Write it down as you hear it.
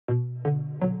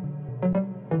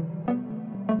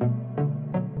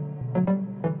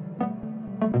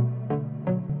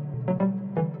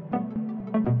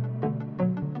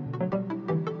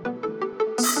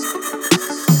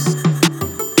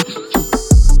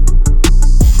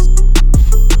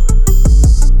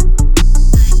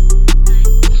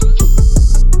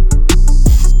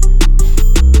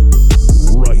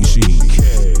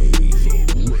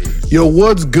Yo,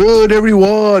 what's good,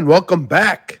 everyone? Welcome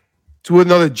back to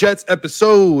another Jets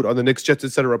episode on the Knicks, Jets,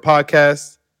 Etc.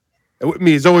 podcast. And with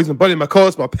me, as always, my buddy, my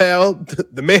co-host, my pal,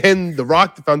 the man, the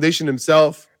rock, the foundation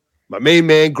himself, my main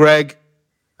man, Greg.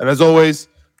 And as always,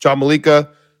 John Malika.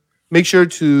 Make sure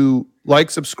to like,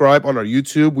 subscribe on our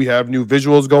YouTube. We have new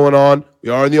visuals going on. We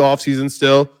are in the off season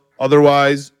still.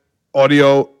 Otherwise,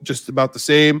 audio just about the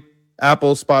same.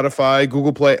 Apple, Spotify,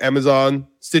 Google Play, Amazon,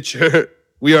 Stitcher.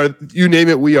 We are, you name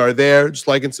it, we are there. Just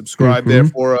like and subscribe there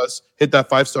for us. Hit that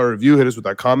 5-star review. Hit us with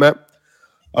that comment.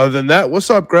 Other than that, what's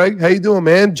up, Greg? How you doing,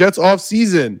 man? Jets off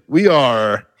season. We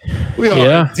are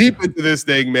deep into this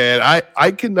thing, man. I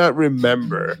cannot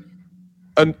remember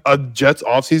a Jets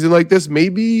off season like this.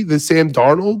 Maybe the Sam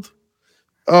Darnold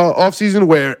off season,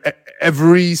 where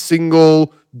every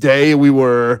single day we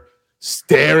were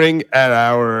staring at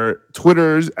our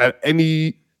Twitters, at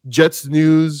any Jets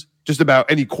news, just about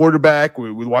any quarterback.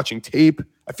 We were watching tape.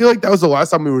 I feel like that was the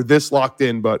last time we were this locked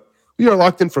in, but we are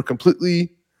locked in for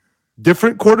completely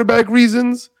different quarterback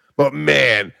reasons. But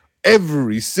man,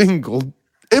 every single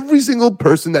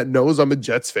person that knows I'm a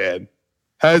Jets fan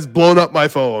has blown up my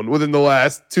phone within the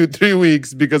last 2-3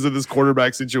 weeks because of this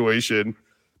quarterback situation,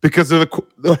 because of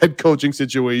the head coaching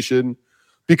situation,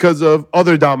 because of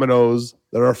other dominoes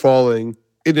that are falling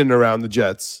in and around the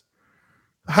Jets.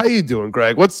 How you doing,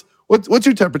 Greg? What's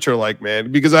your temperature like,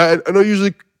 man? Because I know you're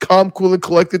usually calm, cool, and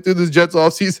collected through this Jets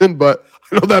off season, but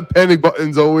I know that panic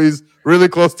button's always really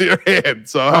close to your hand.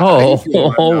 So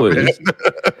always.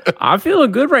 I'm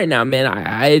feeling good right now, man.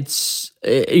 It's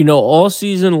all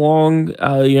season long.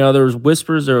 There was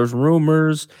whispers, there was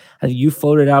rumors. I think you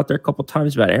floated out there a couple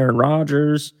times about Aaron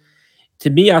Rodgers. To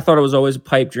me, I thought it was always a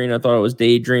pipe dream. I thought it was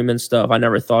daydreaming stuff. I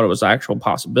never thought it was actual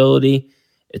possibility.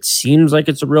 It seems like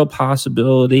it's a real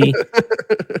possibility.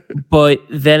 But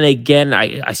then again,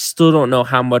 I still don't know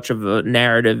how much of a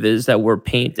narrative is that we're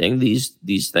painting these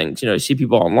things. You see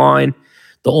people online.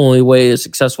 The only way a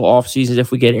successful offseason is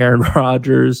if we get Aaron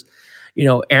Rodgers.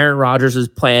 Aaron Rodgers is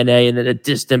plan A, and then a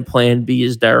distant plan B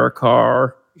is Derek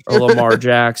Carr or Lamar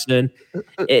Jackson.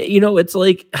 It's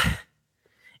like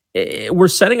we're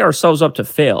setting ourselves up to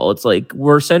fail. It's like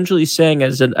we're essentially saying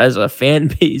as a fan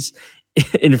base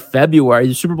in February,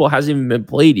 the Super Bowl hasn't even been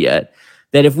played yet,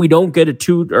 that if we don't get a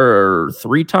 2 or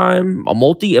 3 time,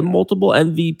 multiple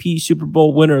MVP Super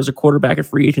Bowl winner as a quarterback at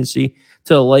free agency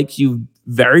to the likes you've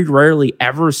very rarely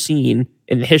ever seen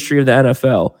in the history of the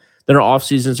NFL, then our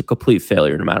offseason is a complete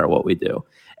failure no matter what we do.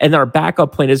 And our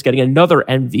backup plan is getting another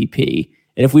MVP.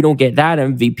 And if we don't get that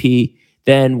MVP,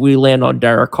 then we land on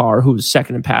Derek Carr, who was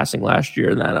second in passing last year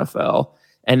in the NFL.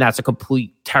 And that's a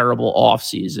complete terrible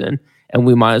offseason. And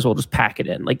we might as well just pack it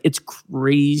in. Like, it's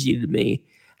crazy to me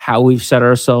how we've set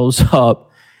ourselves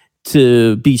up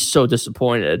to be so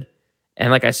disappointed. And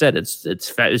like I said, it's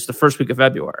the first week of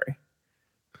February.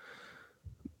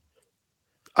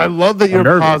 I love that you're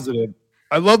positive.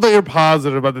 I love that you're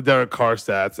positive about the Derek Carr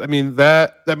stats. I mean,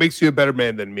 that makes you a better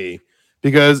man than me,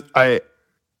 because at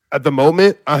the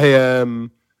moment, I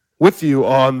am with you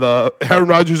on the Aaron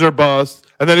Rodgers or bust,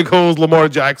 and then it goes Lamar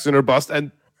Jackson or bust.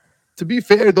 And to be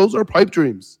fair, those are pipe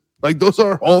dreams. Like, those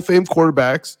are Hall of Fame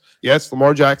quarterbacks. Yes,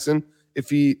 Lamar Jackson, if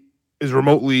he is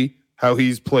remotely how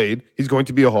he's played, he's going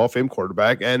to be a Hall of Fame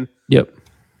quarterback. And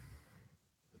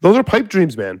those are pipe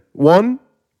dreams, man. One,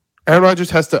 Aaron Rodgers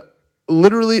has to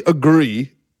literally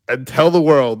agree and tell the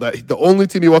world that the only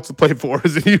team he wants to play for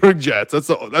is the New York Jets. That's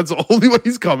the only way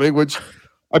he's coming, which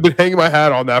I've been hanging my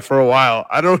hat on that for a while.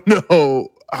 I don't know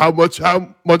how much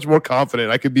more confident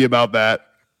I could be about that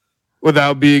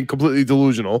without being completely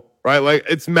delusional, right? Like,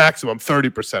 it's maximum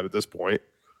 30% at this point.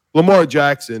 Lamar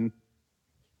Jackson,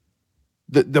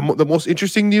 the most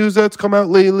interesting news that's come out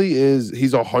lately is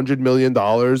he's $100 million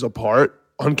apart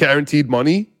on guaranteed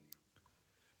money.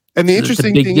 And the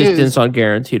interesting big thing distance on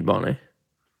guaranteed money.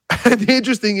 The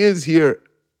interesting is here,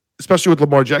 especially with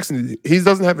Lamar Jackson, he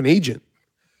doesn't have an agent.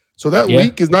 So that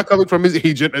leak is not coming from his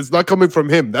agent. It's not coming from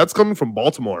him. That's coming from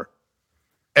Baltimore.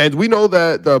 And we know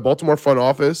that the Baltimore front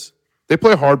office, they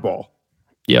play hardball.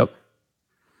 Yep.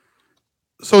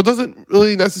 So it doesn't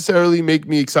really necessarily make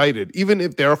me excited. Even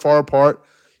if they're far apart,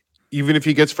 even if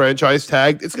he gets franchise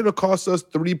tagged, it's going to cost us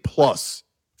 3+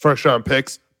 first-round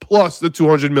picks, plus the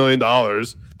 $200 million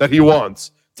that he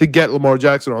wants to get Lamar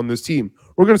Jackson on this team.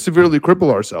 We're going to severely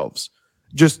cripple ourselves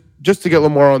just to get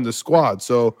Lamar on this squad.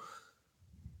 So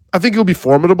I think it'll be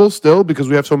formidable still because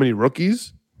we have so many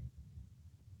rookies.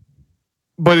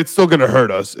 But it's still going to hurt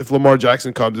us if Lamar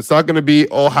Jackson comes. It's not going to be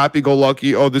all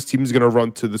happy-go-lucky, oh, this team is going to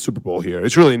run to the Super Bowl here.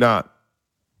 It's really not.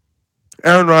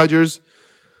 Aaron Rodgers,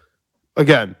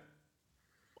 again,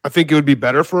 I think it would be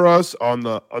better for us on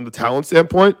the talent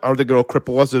standpoint. I don't think it'll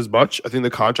cripple us as much. I think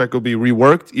the contract will be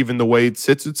reworked. Even the way it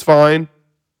sits, it's fine.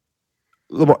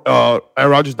 Aaron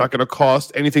Rodgers is not going to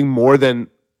cost anything more than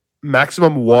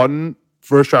maximum 1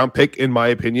 first-round pick, in my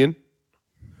opinion.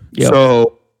 Yep.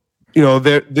 So,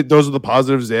 those are the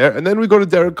positives there. And then we go to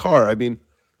Derek Carr. I mean,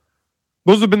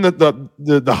 those have been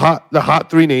the hot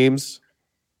 3 names.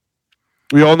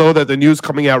 We all know that the news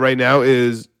coming out right now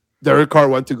is Derek Carr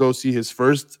went to go see his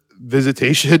first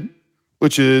visitation,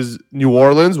 which is New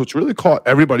Orleans, which really caught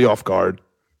everybody off guard.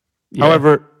 Yeah.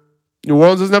 However, New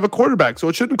Orleans doesn't have a quarterback, so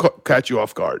it shouldn't catch you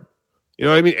off guard. You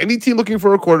know what I mean? Any team looking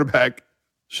for a quarterback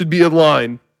should be in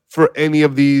line for any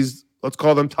of these, let's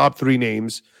call them top 3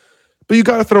 names. But you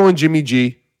got to throw in Jimmy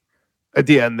G at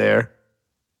the end there.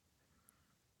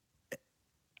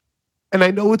 And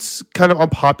I know it's kind of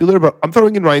unpopular, but I'm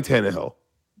throwing in Ryan Tannehill.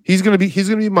 He's gonna be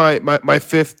my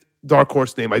 5th dark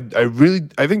horse name. I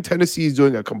think Tennessee is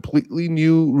doing a completely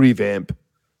new revamp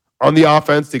on the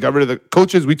offense. They got rid of the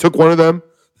coaches. We took one of them,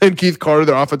 and Keith Carter,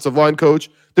 their offensive line coach.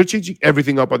 They're changing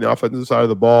everything up on the offensive side of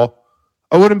the ball.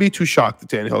 I wouldn't be too shocked if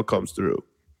Tannehill comes through.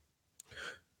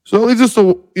 So that leads us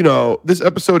to, this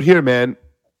episode here, man.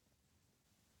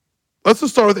 Let's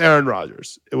just start with Aaron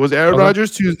Rodgers. It was Aaron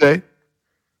Rodgers Tuesday.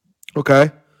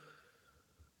 Okay.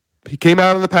 He came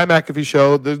out on the Pat McAfee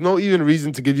show. There's no even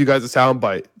reason to give you guys a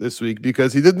soundbite this week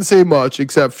because he didn't say much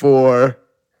except for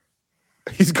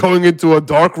he's going into a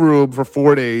dark room for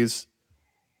 4 days.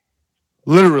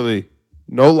 Literally,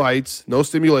 no lights, no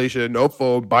stimulation, no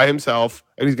phone, by himself,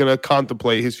 and he's going to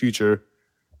contemplate his future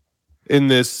in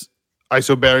this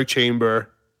isobaric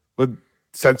chamber with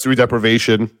sensory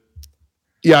deprivation,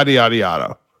 yada, yada,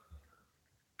 yada.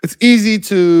 It's easy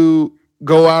to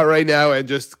go out right now and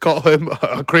just call him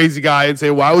a crazy guy and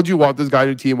say, why would you want this guy on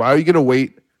your team? Why are you going to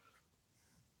wait?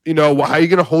 How are you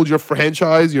going to hold your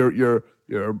franchise, your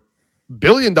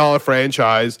billion-dollar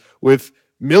franchise with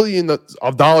millions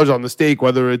of dollars on the stake,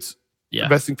 whether it's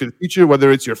investing for the future, whether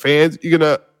it's your fans? You're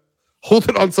going to hold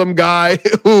it on some guy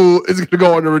who is going to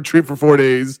go on a retreat for 4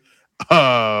 days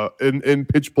in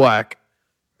pitch black,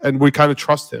 and we kind of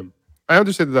trust him. I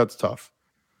understand that's tough.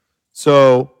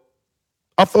 So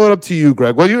I'll throw it up to you,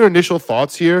 Greg. What are your initial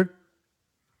thoughts here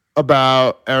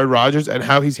about Aaron Rodgers and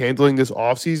how he's handling this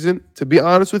offseason? To be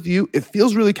honest with you, it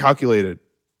feels really calculated.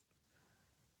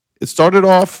 It started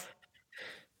off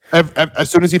as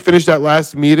soon as he finished that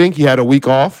last meeting, he had a week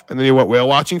off, and then he went whale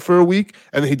watching for a week,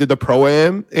 and then he did the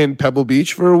Pro-Am in Pebble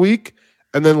Beach for a week,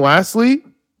 and then lastly,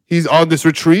 he's on this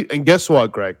retreat, and guess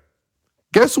what, Greg?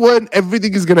 Guess when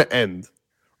everything is going to end?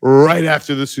 Right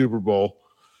after the Super Bowl.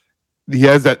 He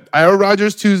has that Aaron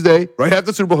Rodgers Tuesday, right after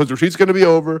the Super Bowl. His retreat's going to be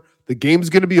over. The game's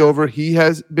going to be over. He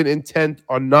has been intent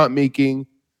on not making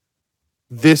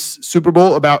this Super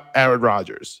Bowl about Aaron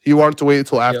Rodgers. He wanted to wait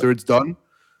until after it's done.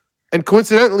 And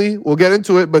coincidentally, we'll get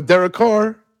into it, but Derek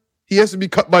Carr, he has to be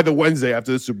cut by the Wednesday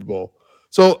after the Super Bowl.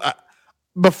 So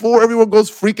before everyone goes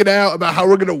freaking out about how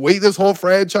we're going to wait this whole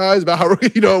franchise, about how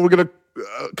we're going to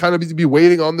kind of be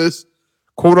waiting on this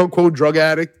quote-unquote drug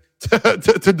addict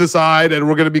to decide, and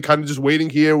we're going to be kind of just waiting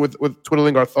here with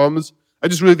twiddling our thumbs. I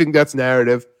just really think that's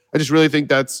narrative. I just really think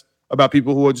that's about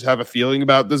people who just have a feeling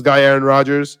about this guy, Aaron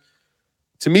Rodgers.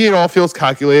 To me, it all feels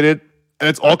calculated, and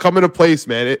it's all coming to place,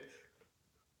 man.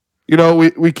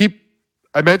 We keep,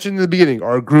 I mentioned in the beginning,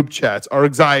 our group chats, our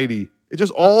anxiety. It's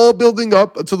just all building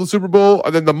up until the Super Bowl,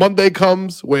 and then the Monday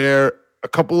comes where a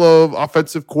couple of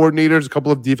offensive coordinators, a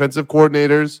couple of defensive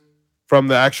coordinators from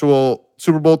the actual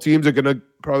Super Bowl teams are going to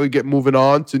probably get moving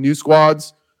on to new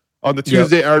squads. On the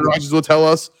Tuesday, Aaron Rodgers will tell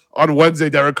us. On Wednesday,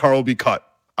 Derek Carr will be cut.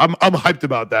 I'm hyped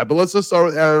about that. But let's just start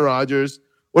with Aaron Rodgers.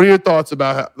 What are your thoughts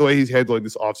about the way he's handling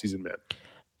this offseason, man?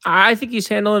 I think he's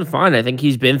handling fine. I think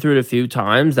he's been through it a few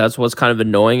times. That's what's kind of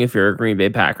annoying if you're a Green Bay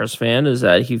Packers fan, is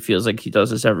that he feels like he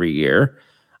does this every year.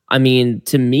 I mean,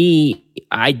 to me,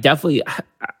 I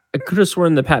could have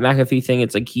sworn the Pat McAfee thing,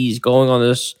 it's like he's going on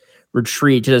this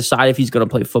retreat to decide if he's going to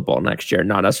play football next year,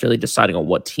 not necessarily deciding on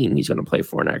what team he's going to play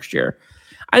for next year.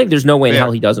 I think there's no way in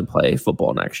hell he doesn't play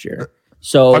football next year.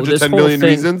 So this whole million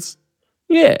reasons.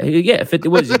 Yeah. He gets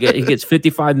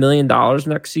 $55 million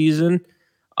next season,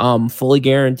 fully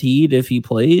guaranteed if he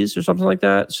plays or something like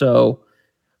that. So,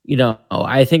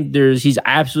 I think he's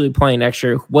absolutely playing next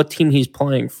year. What team he's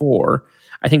playing for,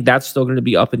 I think that's still going to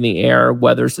be up in the air,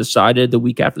 whether it's decided the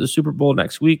week after the Super Bowl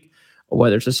next week, or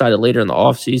whether it's decided later in the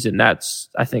offseason. That's,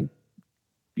 I think,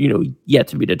 yet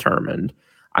to be determined.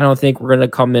 I don't think we're going to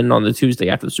come in on the Tuesday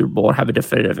after the Super Bowl and have a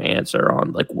definitive answer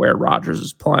on like where Rodgers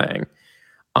is playing.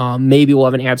 Maybe we'll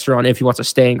have an answer on if he wants to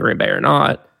stay in Green Bay or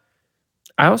not.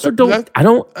 I also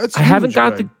That's I haven't huge,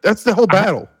 got Greg. That's the whole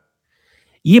battle.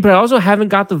 Yeah, but I also haven't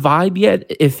got the vibe yet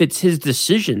if it's his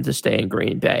decision to stay in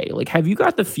Green Bay. Like, have you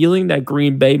got the feeling that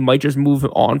Green Bay might just move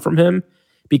on from him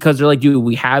because they're like, dude,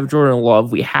 we have Jordan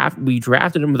Love, we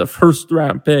drafted him with a first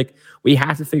round pick, we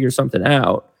have to figure something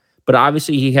out. But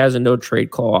obviously, he has a no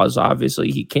trade clause. Obviously,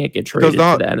 he can't get traded to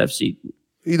the NFC.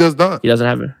 He does not. He doesn't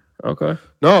have it. Okay.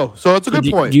 No, so it's a good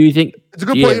point. Do you think it's a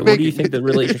good point you're making? What do you think the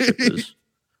relationship is?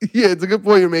 Yeah, it's a good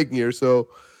point you're making here. So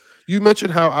you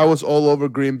mentioned how I was all over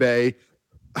Green Bay.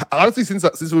 Honestly, since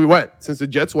the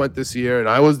Jets went this year, and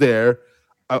I was there,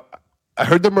 I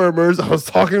heard the murmurs. I was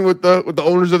talking with the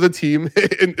owners of the team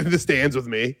in the stands with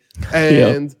me,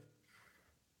 and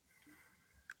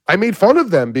I made fun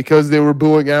of them because they were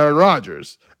booing Aaron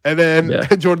Rodgers. And then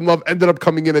Jordan Love ended up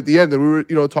coming in at the end, and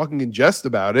we were talking in jest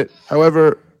about it.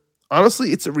 However,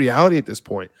 honestly, it's a reality at this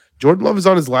point. Jordan Love is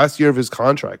on his last year of his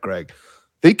contract, Greg.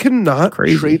 They cannot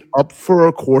trade up for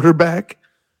a quarterback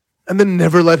and then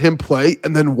never let him play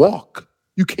and then walk.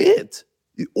 You can't.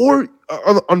 Or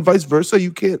on vice versa,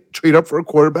 you can't trade up for a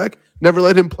quarterback, never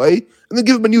let him play, and then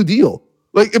give him a new deal.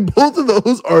 Like, both of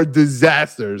those are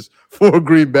disasters for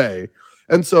Green Bay.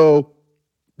 And so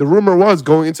the rumor was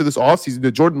going into this offseason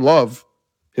that Jordan Love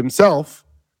himself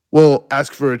will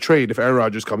ask for a trade if Aaron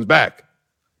Rodgers comes back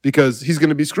because he's going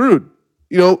to be screwed.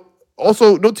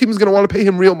 Also, no team is going to want to pay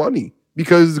him real money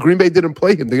because Green Bay didn't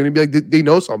play him. They're going to be like, they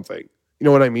know something. You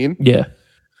know what I mean? Yeah.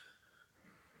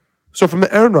 So from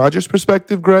the Aaron Rodgers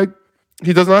perspective, Greg,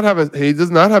 he does not have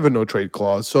a no trade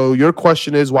clause. So your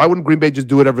question is, why wouldn't Green Bay just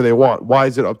do whatever they want? Why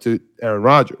is it up to Aaron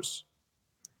Rodgers?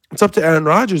 It's up to Aaron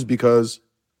Rodgers because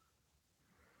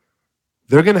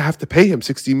they're going to have to pay him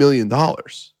 $60 million.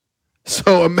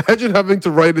 So imagine having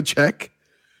to write a check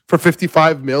for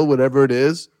 $55 million, whatever it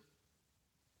is,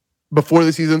 before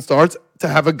the season starts to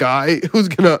have a guy who's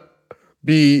going to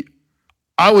be,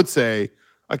 I would say,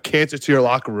 a cancer to your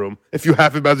locker room if you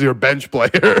have him as your bench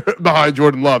player behind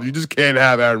Jordan Love. You just can't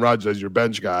have Aaron Rodgers as your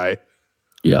bench guy.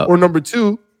 Yeah. Or number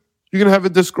two, you're going to have a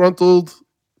disgruntled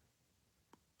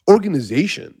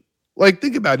organization. Like,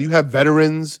 think about it. You have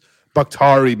veterans,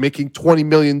 Bakhtiari making $20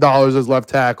 million as left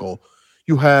tackle.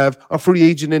 You have a free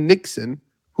agent in Nixon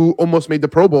who almost made the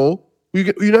Pro Bowl. You're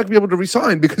not going to be able to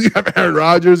resign because you have Aaron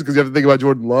Rodgers, because you have to think about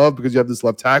Jordan Love, because you have this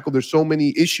left tackle. There's so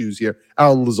many issues here.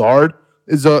 Alan Lazard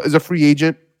is a free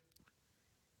agent.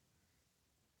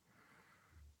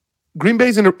 Green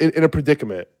Bay's in a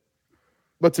predicament.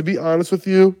 But to be honest with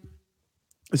you,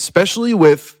 especially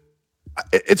with,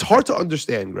 it's hard to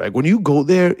understand, Greg. When you go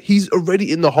there, he's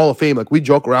already in the Hall of Fame. Like, we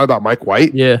joke around about Mike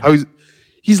White. Yeah. How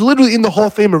he's literally in the Hall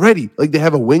of Fame already. Like, they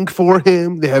have a wing for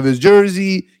him. They have his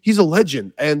jersey. He's a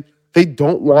legend. And they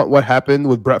don't want what happened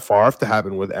with Brett Favre to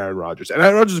happen with Aaron Rodgers. And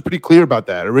Aaron Rodgers is pretty clear about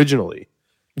that originally.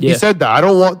 Yeah. He said that. I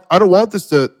don't want this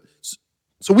to.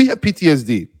 So we have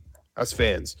PTSD as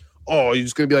fans. Oh, you're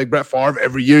just going to be like Brett Favre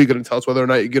every year. You're going to tell us whether or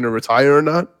not you're going to retire or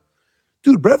not.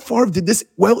 Dude, Brett Favre did this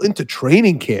well into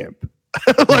training camp.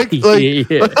 like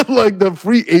the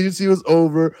free agency was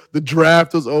over. The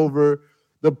draft was over.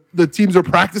 The teams are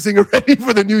practicing already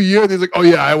for the new year. And he's like, oh,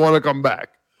 yeah, I want to come back.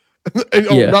 And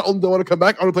not only do I want to come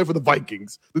back, I want to play for the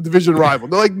Vikings, the division rival.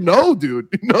 They're like, no, dude.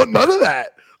 No, none of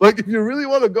that. Like, if you really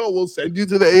want to go, we'll send you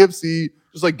to the AFC.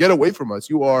 Just, like, get away from us.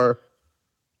 You're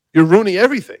ruining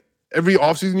everything. Every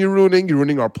offseason you're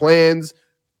ruining our plans.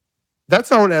 That's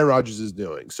not what Aaron Rodgers is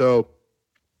doing. So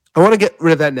I want to get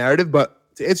rid of that narrative, but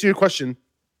to answer your question,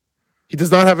 he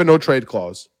does not have a no-trade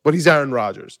clause, but he's Aaron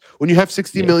Rodgers. When you have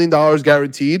 $60 million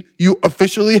guaranteed, you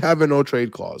officially have a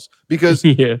no-trade clause because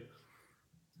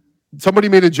somebody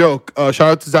made a joke. Shout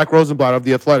out to Zach Rosenblatt of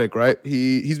The Athletic, right?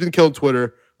 He's been killing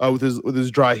Twitter with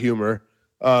his dry humor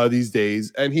these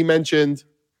days, and he mentioned,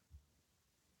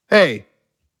 hey,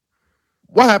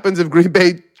 what happens if Green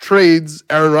Bay trades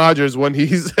Aaron Rodgers when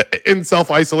he's in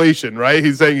self-isolation, right?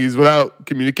 He's saying he's without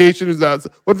communication. What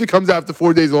if he comes after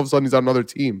 4 days and all of a sudden he's on another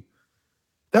team?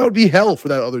 That would be hell for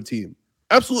that other team.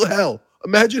 Absolute hell.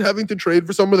 Imagine having to trade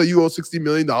for someone that you owe $60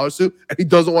 million to and he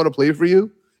doesn't want to play for you.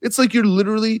 It's like you're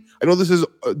literally, I know this is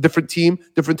a different team,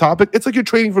 different topic. It's like you're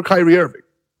trading for Kyrie Irving.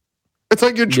 It's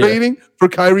like you're trading for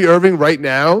Kyrie Irving right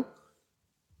now.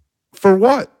 For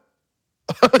what?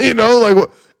 Like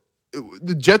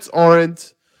the Jets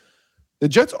aren't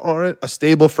a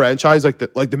stable franchise like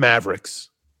the Mavericks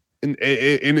in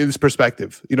this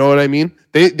perspective. You know what I mean?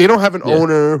 They don't have an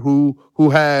owner who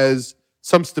has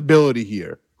some stability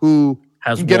here, who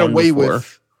can get away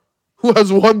with, who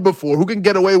has won before, who can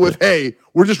get away with, hey,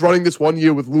 we're just running this 1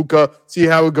 year with Luka, see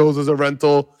how it goes as a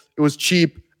rental. It was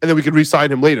cheap, and then we could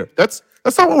re-sign him later. That's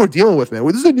not what we're dealing with, man.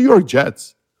 This is the New York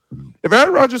Jets. If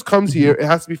Aaron Rodgers comes here, it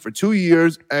has to be for 2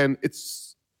 years, and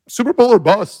it's Super Bowl or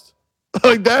bust.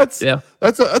 Like that's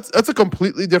a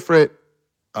completely different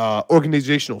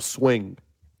organizational swing.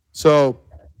 So,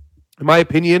 in my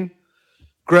opinion,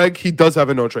 Greg, he does have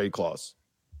a no trade clause,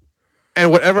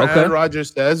 and whatever Aaron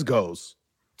Rodgers says goes.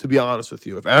 To be honest with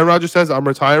you, if Aaron Rodgers says I'm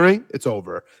retiring, it's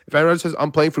over. If Aaron Rodgers says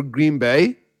I'm playing for Green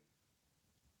Bay,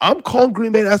 I'm calling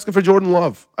Green Bay and asking for Jordan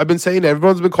Love. I've been saying it.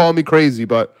 Everyone's been calling me crazy,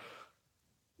 but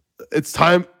it's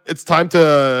time. It's time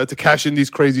to cash in these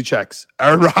crazy checks.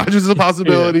 Aaron Rodgers is a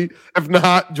possibility. If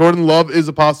not, Jordan Love is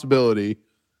a possibility.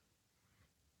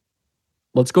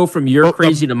 Let's go from your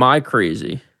crazy to my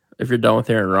crazy. If you're done with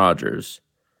Aaron Rodgers,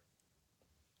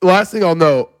 last thing I'll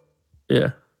note.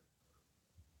 Yeah.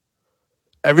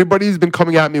 Everybody's been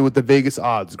coming at me with the Vegas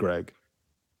odds, Greg.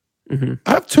 Mm-hmm.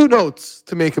 I have 2 notes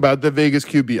to make about the Vegas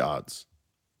QB odds.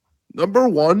 Number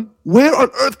 1, where on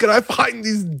earth can I find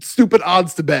these stupid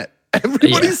odds to bet?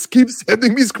 Everybody keeps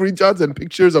sending me screenshots and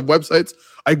pictures of websites.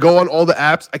 I go on all the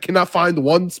apps. I cannot find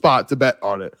one spot to bet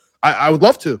on it. I would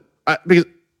love to because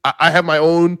I have my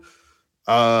own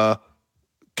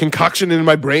concoction in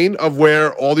my brain of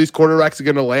where all these quarterbacks are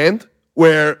going to land.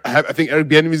 Where I think Eric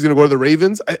Bieniemy is going to go to the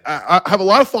Ravens. I have a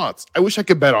lot of thoughts. I wish I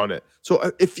could bet on it.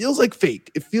 So it feels like fake.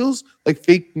 It feels like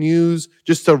fake news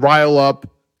just to rile up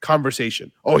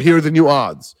conversation. Oh, here are the new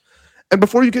odds. And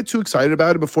before you get too excited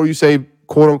about it, before you say,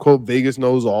 quote unquote, Vegas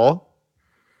knows all,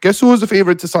 guess who was the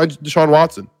favorite to sign Deshaun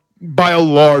Watson? By a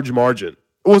large margin.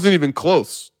 It wasn't even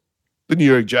close. The New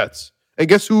York Jets. And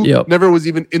guess who never was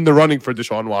even in the running for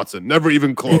Deshaun Watson? Never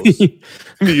even close.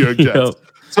 New York Jets.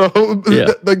 So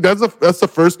that's the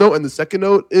first note. And the second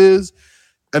note is,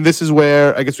 and this is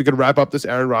where I guess we could wrap up this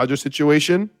Aaron Rodgers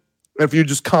situation. If you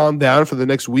just calm down for the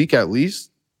next week at least.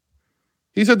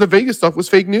 He said the Vegas stuff was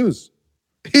fake news.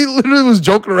 He literally was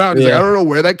joking around. He's like, I don't know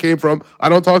where that came from. I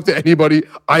don't talk to anybody.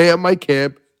 I am my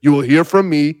camp. You will hear from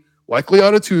me, likely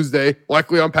on a Tuesday,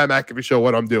 likely on Pat McAfee show,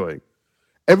 what I'm doing.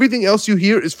 Everything else you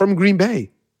hear is from Green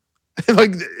Bay.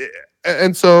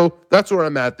 And so that's where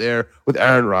I'm at there with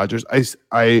Aaron Rodgers.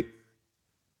 I,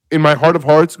 in my heart of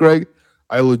hearts, Greg,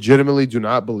 I legitimately do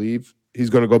not believe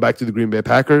he's going to go back to the Green Bay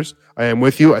Packers. I am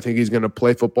with you. I think he's going to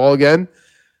play football again.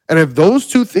 And if those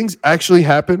 2 things actually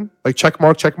happen, like check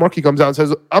mark, he comes out and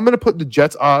says, I'm going to put the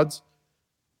Jets odds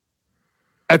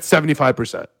at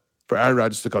 75% for Aaron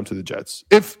Rodgers to come to the Jets.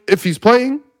 If he's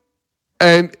playing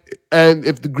and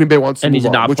if the Green Bay wants to move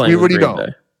on, which we already know.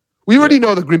 We already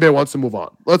know that Green Bay wants to move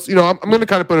on. I'm going to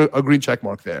kind of put a green check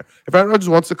mark there. If Aaron Rodgers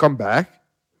wants to come back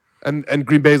and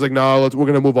Green Bay's like, no, we're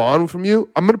going to move on from you,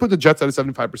 I'm going to put the Jets at a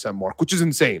 75% mark, which is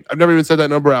insane. I've never even said that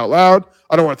number out loud.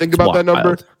 I don't want to think about that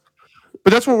number. But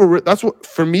that's what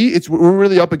for me, we're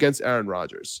really up against Aaron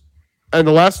Rodgers. And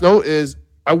the last note is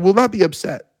I will not be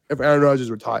upset if Aaron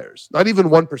Rodgers retires. Not even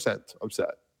 1%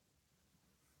 upset.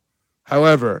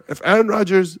 However, if Aaron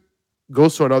Rodgers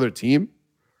goes to another team,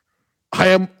 I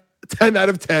am 10 out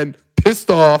of 10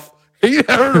 pissed off. Hate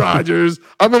Aaron Rodgers.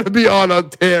 I'm going to be on a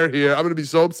tear here. I'm going to be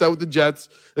so upset with the Jets,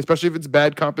 especially if it's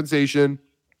bad compensation.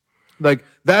 Like,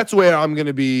 that's where I'm going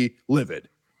to be livid.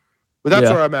 But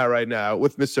that's where I'm at right now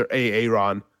with Mr.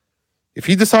 Aaron. If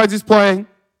he decides he's playing,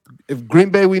 if Green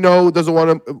Bay we know doesn't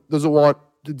want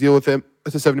to deal with him,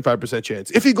 it's a 75% chance.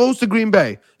 If he goes to Green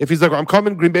Bay, if he's like, I'm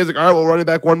coming, Green Bay's like, all right, we'll run it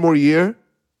back one more year.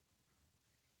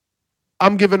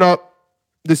 I'm giving up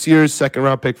this year's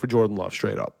second-round pick for Jordan Love,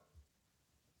 straight up.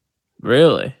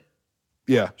 Really?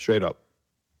 Yeah, straight up.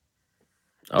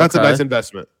 That's a nice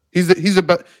investment.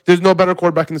 There's no better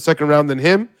quarterback in the second round than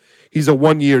him. He's a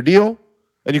 1-year deal.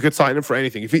 And you could sign him for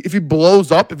anything. If he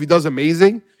blows up, if he does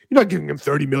amazing, you're not giving him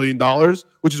 $30 million,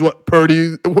 which is what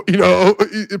Purdy,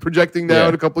 projecting now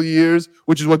in a couple of years,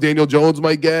 which is what Daniel Jones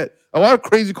might get. A lot of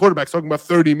crazy quarterbacks talking about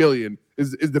 $30 million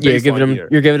is the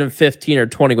baseline. You're giving him 15 or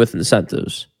 20 with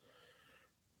incentives.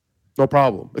 No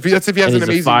problem. If he has an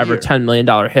amazing a $5 or $10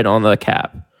 million hit on the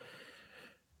cap,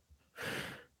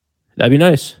 that'd be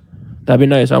nice.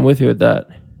 I'm with you with that.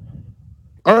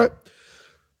 All right.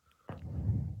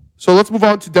 So let's move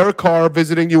on to Derek Carr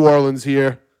visiting New Orleans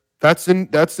here. That's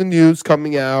the news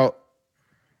coming out.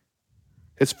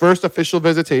 His first official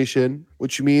visitation,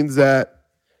 which means that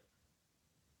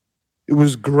it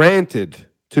was granted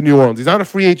to New Orleans. He's not a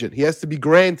free agent. He has to be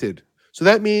granted. So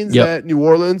that means that New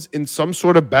Orleans, in some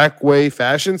sort of back way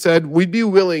fashion, said, we'd be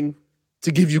willing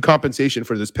to give you compensation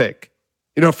for this pick.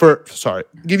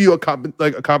 Give you a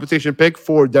compensation pick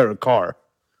for Derek Carr.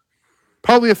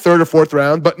 Probably a 3rd or 4th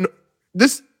round, but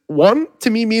this one, to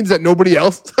me, means that nobody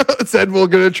else said we're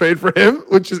going to trade for him,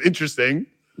 which is interesting.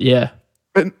 Yeah.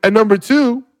 And number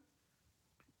 2,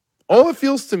 all it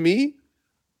feels to me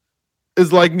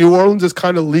is like New Orleans is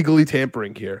kind of legally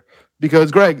tampering here.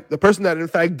 Because, Greg, the person that in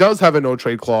fact does have a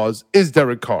no-trade clause is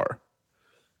Derek Carr.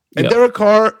 And Derek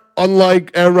Carr,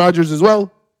 unlike Aaron Rodgers as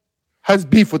well, has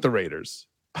beef with the Raiders.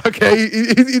 Okay?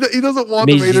 He doesn't want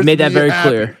the Raiders he's made that very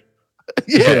happy.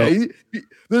 Clear.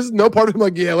 There's no part of him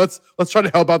like, let's try to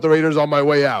help out the Raiders on my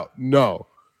way out. No.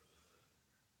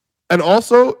 And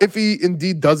also, if he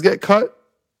indeed does get cut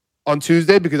on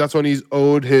Tuesday, because that's when he's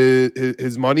owed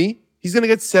his money, he's going to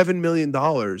get $7 million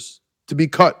to be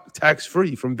cut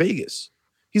tax-free from Vegas.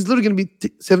 He's literally going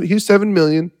to be here's $7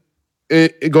 million.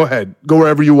 Go ahead. Go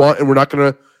wherever you want, and we're not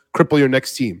going to cripple your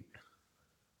next team.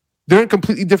 They're in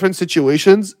completely different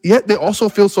situations, yet they also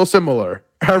feel so similar.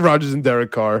 Aaron Rodgers and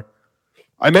Derek Carr.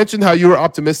 I mentioned how you were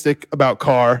optimistic about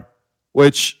Carr,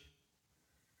 which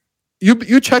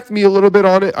you checked me a little bit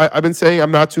on it. I've been saying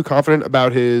I'm not too confident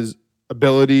about his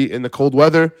ability in the cold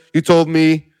weather. You told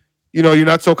me, you're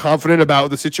not so confident about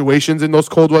the situations in those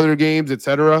cold weather games,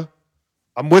 etc.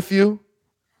 I'm with you.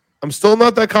 I'm still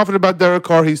not that confident about Derek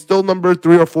Carr. He's still number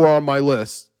 3 or 4 on my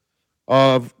list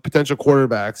of potential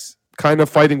quarterbacks, kind of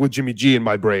fighting with Jimmy G in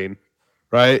my brain,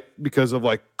 right? Because of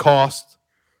like cost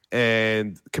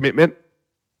and commitment.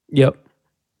 Yep.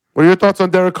 What are your thoughts on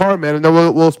Derek Carr, man? And then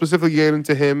we'll specifically get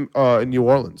into him in New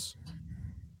Orleans.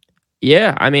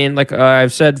 Yeah, I mean, like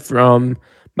I've said from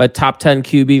my top 10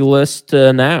 QB list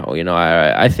to now,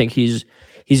 I think he's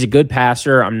a good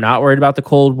passer. I'm not worried about the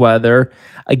cold weather.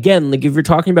 Again, like if you're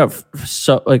talking about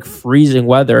freezing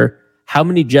weather, how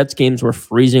many Jets games were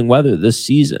freezing weather this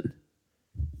season?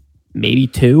 Maybe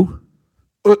 2?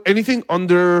 Anything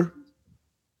under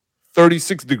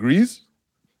 36 degrees,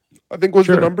 I think was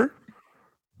the number.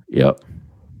 Yep.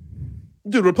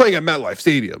 Dude, we're playing at MetLife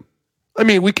Stadium. I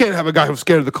mean, we can't have a guy who's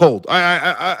scared of the cold.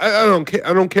 I don't care.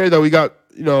 I don't care that we got,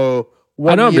 I know.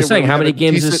 I'm just saying, how many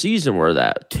games this season were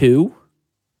that? 2?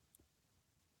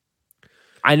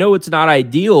 I know it's not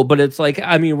ideal, but it's like,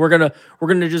 I mean, we're gonna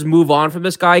just move on from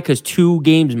this guy because 2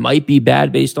 games might be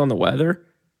bad based on the weather.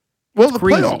 Well, it's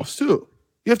crazy. Playoffs too.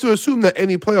 You have to assume that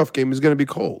any playoff game is going to be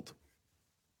cold.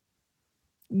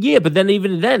 Yeah, but then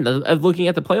even then, looking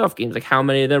at the playoff games, like how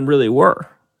many of them really were?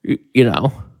 Yeah,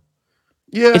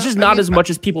 it's just not as much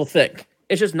as people think.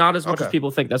 It's just not as much as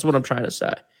people think. That's what I'm trying to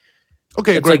say.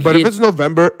 Okay, it's Greg, like but if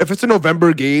it's a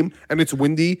November game and it's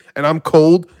windy and I'm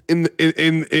cold in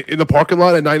the parking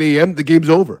lot at 9 a.m., the game's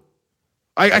over.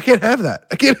 I can't have that.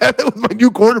 I can't have that with my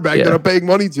new quarterback that I'm paying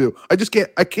money to. I just can't.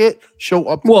 I can't show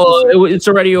up. Well, it's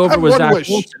already over with Zach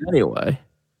Wilson anyway.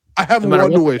 I have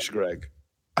one wish, Greg.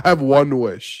 I have one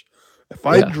wish. If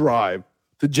I drive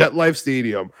to MetLife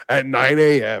Stadium at 9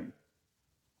 a.m.,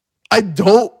 I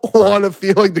don't want to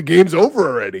feel like the game's over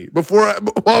already while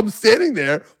I'm standing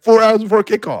there 4 hours before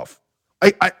kickoff.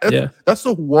 That's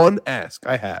the one ask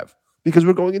I have because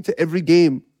we're going into every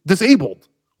game disabled.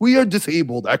 We are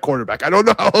disabled at quarterback. I don't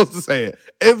know how else to say it.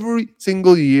 Every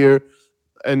single year,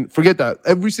 and forget that,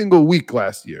 every single week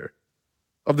last year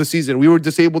of the season, we were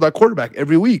disabled at quarterback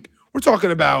every week. We're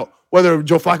talking about whether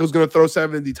Joe Flacco's going to throw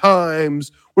 70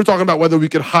 times. We're talking about whether we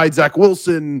could hide Zach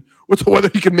Wilson, whether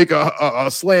he can make a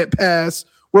slant pass.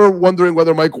 We're wondering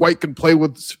whether Mike White can play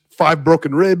with 5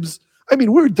 broken ribs. I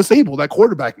mean, we're disabled at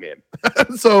quarterback, man.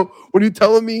 So when you're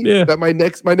telling me that my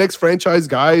next franchise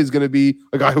guy is going to be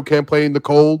a guy who can't play in the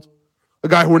cold, a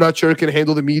guy who we're not sure can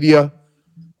handle the media,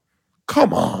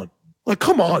 come on. Like,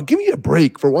 come on, give me a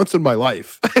break for once in my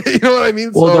life. You know what I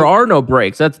mean? Well, there are no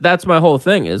breaks. That's my whole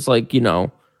thing. Is like,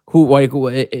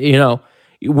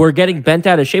 we're getting bent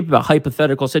out of shape about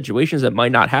hypothetical situations that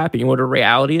might not happen. You know what the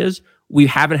reality is? We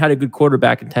haven't had a good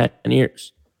quarterback in 10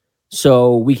 years.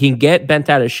 So we can get bent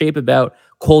out of shape about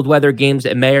cold weather games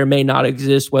that may or may not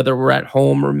exist, whether we're at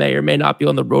home or may not be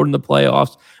on the road in the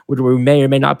playoffs, whether we may or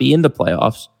may not be in the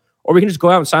playoffs. Or we can just go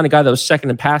out and sign a guy that was second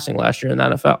in passing last year in the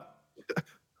NFL.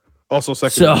 Also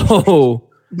second. So,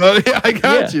 but yeah, I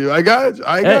got you. I got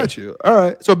you. All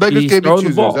right. So beggars can't be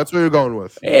choosers. That's what you're going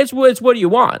with. It's what you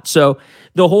want. So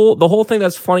the whole thing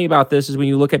that's funny about this is when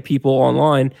you look at people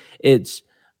online, it's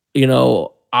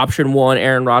option 1,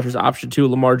 Aaron Rodgers, option 2,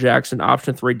 Lamar Jackson,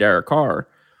 option 3, Derek Carr.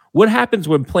 What happens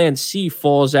when plan C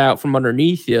falls out from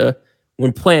underneath you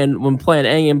when plan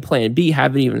A and plan B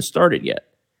haven't even started yet?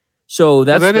 So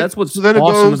that's what's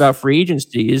awesome about free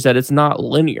agency is that it's not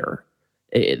linear.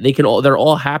 They're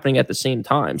all happening at the same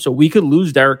time. So we could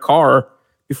lose Derek Carr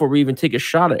before we even take a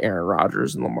shot at Aaron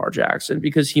Rodgers and Lamar Jackson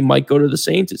because he might go to the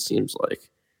Saints, it seems like.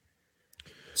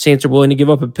 Saints are willing to give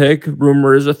up a pick.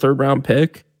 Rumor is a 3rd-round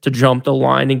pick to jump the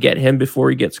line and get him before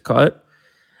he gets cut.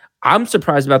 I'm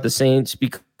surprised about the Saints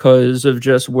because of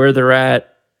just where they're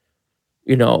at,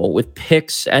 with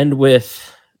picks and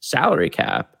with salary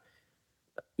cap.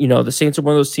 the Saints are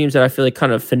one of those teams that I feel like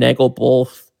kind of finagle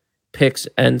both picks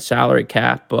and salary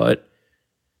cap, but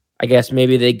I guess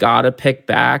maybe they got a pick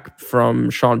back from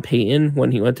Sean Payton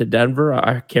when he went to Denver.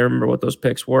 I can't remember what those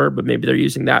picks were, but maybe they're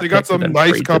using that. They got some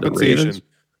nice compensation.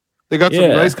 They got some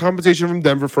nice compensation from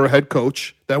Denver for a head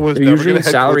coach that was never going to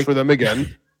head coach for them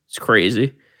again. It's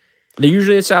crazy. They're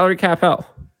usually a salary cap hell.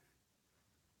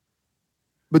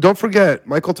 But don't forget,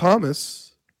 Michael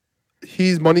Thomas,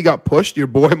 his money got pushed. Your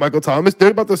boy, Michael Thomas,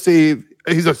 they're about to save.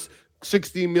 He's a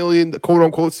 $60 million, quote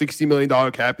unquote, $60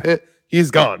 million cap hit. He's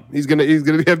gone. He's gonna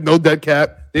have no dead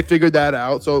cap. They figured that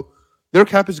out. So their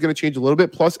cap is gonna change a little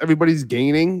bit. Plus, everybody's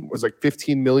gaining was like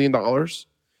 $15 million.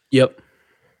 Yep.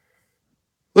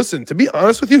 Listen, to be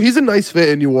honest with you, he's a nice fit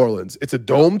in New Orleans. It's a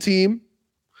dome team.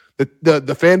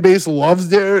 The fan base loves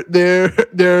their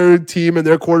team and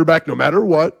their quarterback no matter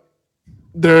what.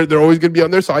 They're always gonna be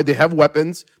on their side. They have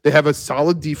weapons. They have a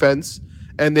solid defense,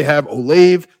 and they have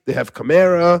Olave. They have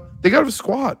Kamara. They got a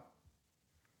squad.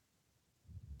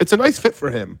 It's a nice fit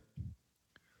for him.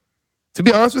 To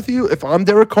be honest with you, if I'm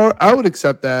Derek Carr, I would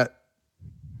accept that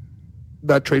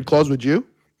trade clause. Would you?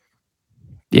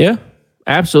 Yeah,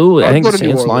 absolutely. I think the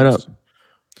Saints line up.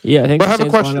 Yeah, I think the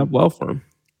Saints line up well for him.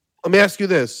 Let me ask you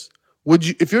this: would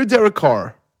you, if you're Derek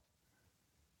Carr?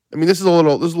 I mean, this is a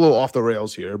little off the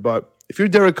rails here, but if you're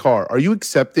Derek Carr, are you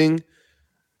accepting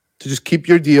to just keep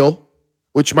your deal,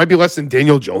 which might be less than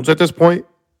Daniel Jones at this point?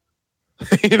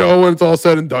 When it's all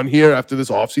said and done here after this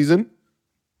offseason,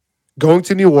 going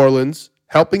to New Orleans,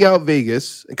 helping out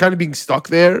Vegas, and kind of being stuck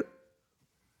there?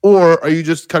 Or are you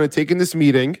just kind of taking this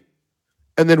meeting,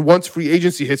 and then once free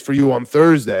agency hits for you on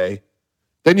Thursday,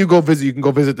 then you can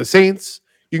go visit the Saints,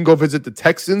 you can go visit the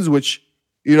Texans, which,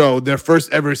 their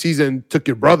first ever season took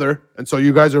your brother, and so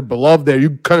you guys are beloved there.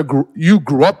 You kind of you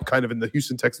grew up kind of in the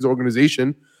Houston Texans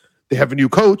organization. They have a new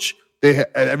coach, and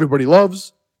everybody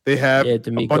loves. They have a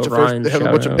bunch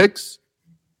of picks.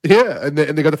 Yeah, and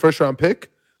they got the first round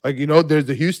pick. Like, there's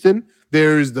the Houston,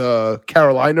 there's the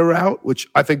Carolina route, which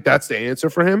I think that's the answer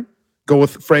for him. Go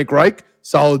with Frank Reich,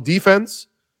 solid defense,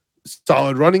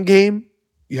 solid running game.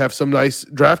 You have some nice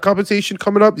draft compensation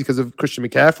coming up because of Christian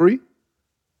McCaffrey.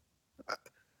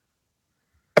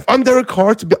 If I'm Derek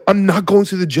Carr, I'm not going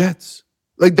to the Jets.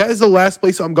 Like, that is the last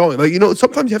place I'm going. Like,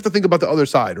 sometimes you have to think about the other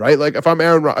side, right? Like, if I'm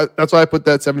Aaron Rodgers, that's why I put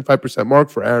that 75%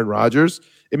 mark for Aaron Rodgers.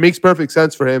 It makes perfect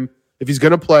sense for him, if he's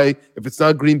going to play, if it's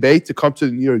not Green Bay, to come to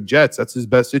the New York Jets. That's his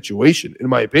best situation, in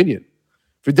my opinion.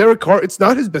 For Derek Carr, it's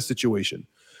not his best situation.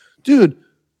 Dude,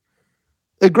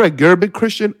 hey, Greg, you're a big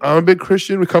Christian. I'm a big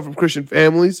Christian. We come from Christian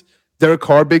families. Derek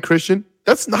Carr, big Christian.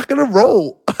 That's not going to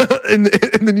roll in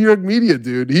the New York media,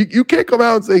 dude. You can't come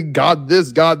out and say, God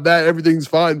this, God that, everything's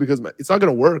fine, because it's not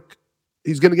going to work.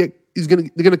 They're going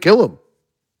to kill him.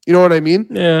 You know what I mean?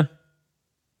 Yeah.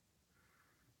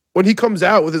 When he comes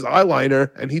out with his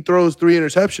eyeliner and he throws 3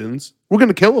 interceptions, we're going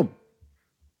to kill him.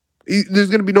 There's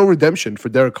going to be no redemption for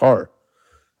Derek Carr.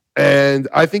 And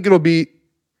I think it'll be,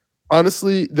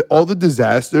 honestly, all the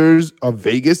disasters of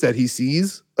Vegas that he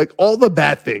sees, like all the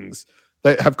bad things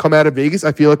that have come out of Vegas,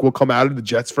 I feel like will come out of the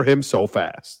Jets for him so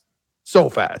fast. So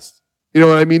fast. You know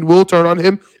what I mean? We'll turn on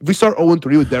him. If we start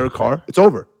 0-3 with Derek Carr, it's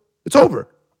over. It's over.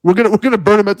 We're gonna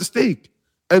burn him at the stake.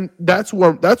 And that's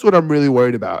what I'm really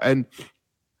worried about. And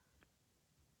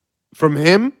from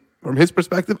his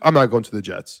perspective, I'm not going to the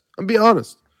Jets. I'm being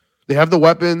honest. They have the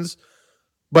weapons,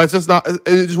 but it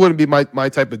just wouldn't be my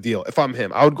type of deal. If I'm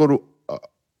him, I would go to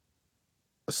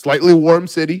a slightly warm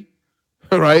city,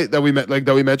 right? That we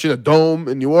mentioned, a dome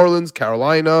in New Orleans,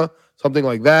 Carolina, something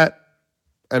like that,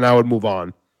 and I would move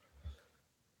on.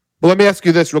 But let me ask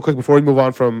you this real quick before we move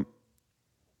on from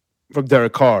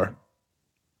Derek Carr.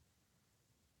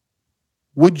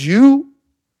 What do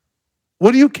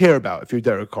you care about if you're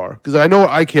Derek Carr? Because I know what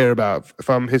I care about if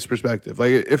I'm his perspective.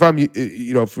 Like, if I'm,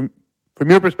 from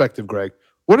your perspective, Greg,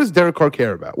 what does Derek Carr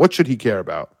care about? What should he care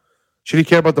about? Should he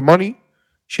care about the money?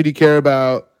 Should he care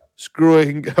about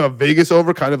screwing Vegas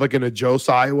over, kind of like in a Joe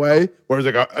Tsai way, where it's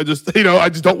like, I just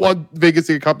don't want Vegas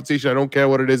to get compensation. I don't care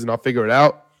what it is, and I'll figure it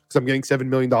out because I'm getting $7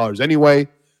 million anyway.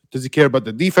 Does he care about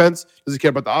the defense? Does he care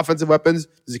about the offensive weapons?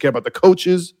 Does he care about the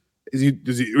coaches? Does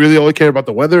he really only care about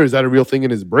the weather? Is that a real thing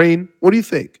in his brain? What do you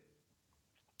think?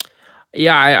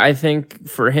 Yeah, I think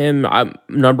for him,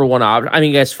 number one option. I mean,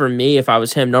 I guess for me, if I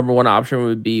was him, number one option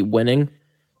would be winning.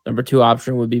 Number 2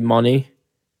 option would be money.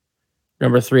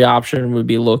 Number 3 option would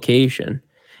be location.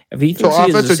 If he thinks so,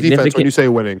 offense or defense when you say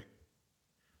winning?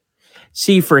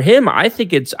 See, for him, I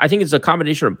think it's a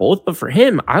combination of both. But for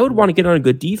him, I would want to get on a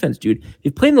good defense, dude.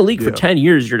 You've played in the league for 10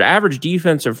 years. Your average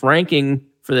defensive ranking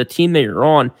for the team that you're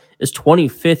on is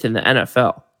 25th in the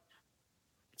NFL.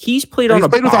 He's played And on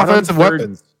he's played with offensive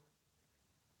weapons.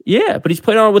 Yeah, but he's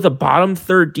played on with a bottom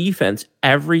third defense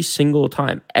every single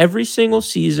time. Every single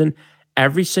season,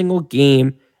 every single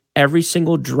game, every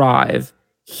single drive,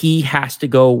 he has to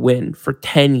go win for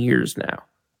 10 years now.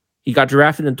 He got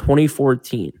drafted in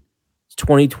 2014. It's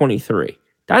 2023.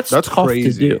 That's tough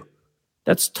crazy. to do.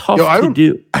 That's tough to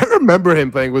do. I remember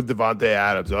him playing with Devontae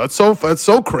Adams. That's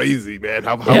so crazy, man.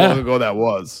 How long ago that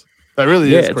was. That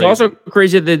really is crazy. It's also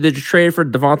crazy that they traded for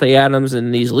Devontae Adams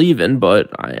and he's leaving, but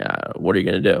what are you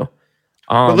going to do?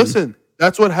 But listen,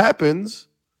 that's what happens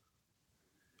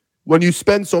when you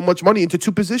spend so much money into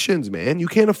two positions, man. You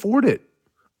can't afford it.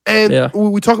 And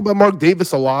we talk about Mark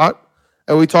Davis a lot,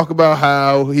 and we talk about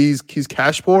how he's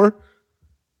cash poor.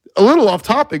 A little off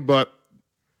topic, but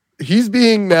he's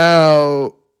being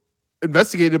now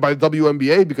investigated by the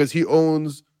WNBA because he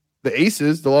owns the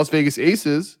Aces, the Las Vegas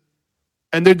Aces,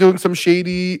 and they're doing some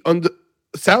shady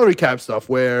salary cap stuff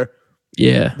where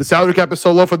the salary cap is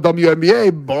so low for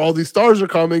WNBA, but all these stars are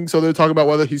coming, so they're talking about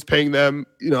whether he's paying them,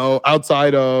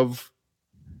 outside of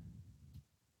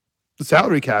the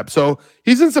salary cap. So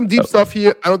he's in some deep stuff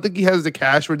here. I don't think he has the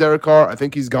cash for Derek Carr. I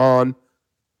think he's gone.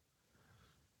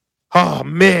 Oh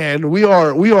man, we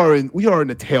are in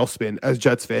a tailspin as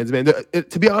Jets fans, man.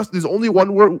 To be honest, there's only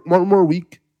one more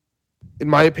week, in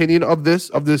my opinion, of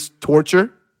this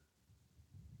torture.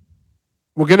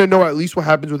 We're gonna know at least what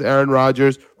happens with Aaron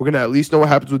Rodgers. We're gonna at least know what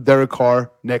happens with Derek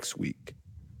Carr next week,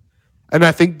 and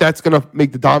I think that's gonna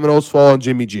make the dominoes fall on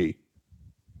Jimmy G.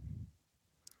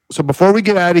 So before we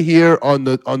get out of here on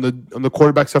the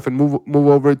quarterback stuff and move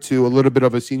over to a little bit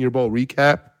of a Senior Bowl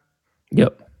recap.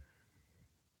 Yep.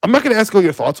 I'm not going to ask all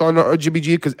your thoughts on Jimmy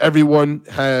G because everyone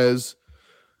has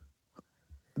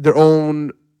their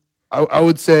own, I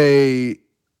would say,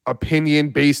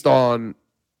 opinion based on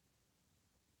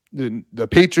the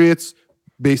Patriots,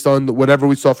 based on whatever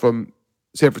we saw from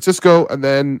San Francisco, and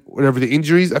then whatever the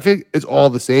injuries. I think it's all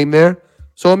the same there.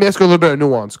 So let me ask you a little bit of a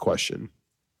nuanced question.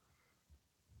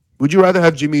 Would you rather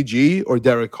have Jimmy G or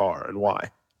Derek Carr, and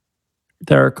why?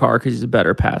 Derek Carr because he's a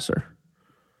better passer.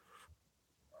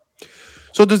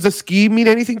 So does the scheme mean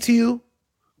anything to you?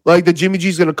 Like that Jimmy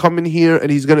G's gonna come in here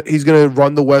and he's gonna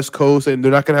run the West Coast and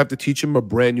they're not gonna have to teach him a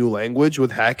brand new language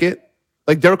with Hackett?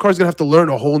 Like Derek Carr's gonna have to learn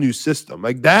a whole new system.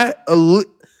 Like that, it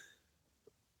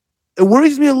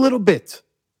worries me a little bit,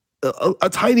 a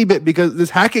tiny bit, because this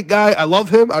Hackett guy, I love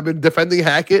him. I've been defending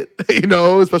Hackett,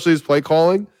 especially his play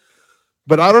calling.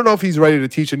 But I don't know if he's ready to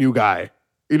teach a new guy,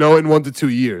 in 1 to 2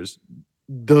 years.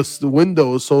 The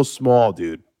window is so small,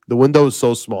 dude. The window is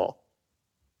so small.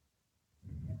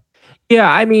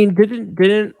 Yeah, I mean,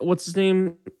 didn't what's his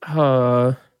name?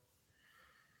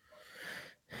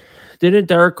 Didn't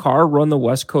Derek Carr run the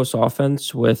West Coast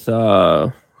offense with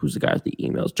who's the guy with the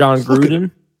emails? John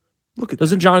Gruden.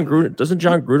 Doesn't John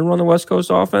Gruden run the West Coast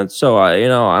offense? So I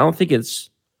don't think it's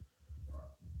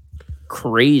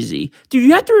crazy. Dude,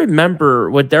 you have to remember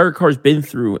what Derek Carr's been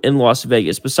through in Las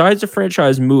Vegas. Besides the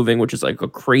franchise moving, which is like a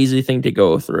crazy thing to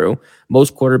go through.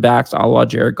 Most quarterbacks, a la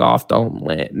Jared Goff, don't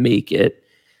make it.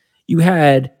 You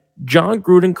had John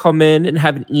Gruden come in and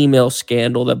have an email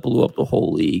scandal that blew up the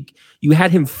whole league. You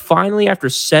had him finally, after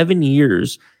 7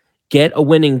 years, get a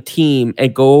winning team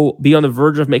and go be on the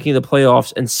verge of making the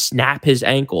playoffs and snap his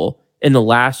ankle in the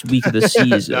last week of the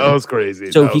season. That was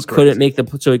crazy. So he couldn't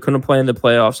play in the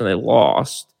playoffs and they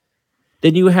lost.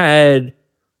 Then you had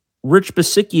Rich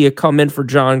Bisaccia come in for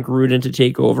John Gruden to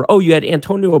take over. Oh, you had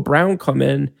Antonio Brown come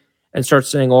in and start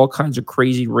saying all kinds of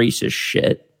crazy racist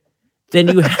shit. Then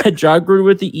you had John Gruden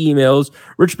with the emails,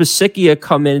 Rich Bisaccia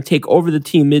come in and take over the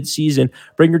team midseason,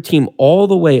 bring your team all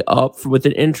the way up with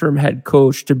an interim head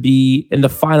coach to be in the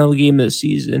final game of the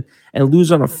season and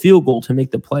lose on a field goal to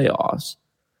make the playoffs.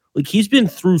 Like, he's been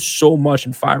through so much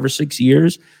in 5 or 6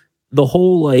 years. The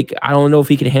whole, I don't know if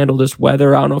he can handle this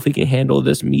weather. I don't know if he can handle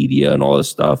this media and all this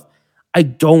stuff. I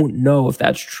don't know if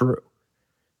that's true.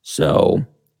 So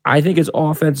I think his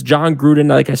offense, John Gruden,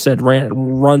 like I said,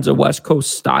 runs a West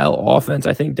Coast style offense.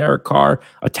 I think Derek Carr,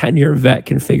 a 10-year vet,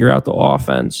 can figure out the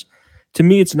offense. To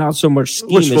me, it's not so much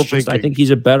scheme. It's just I think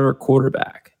he's a better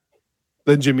quarterback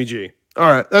than Jimmy G.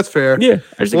 All right, that's fair. Yeah.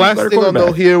 The last thing I'll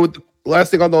know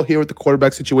here with the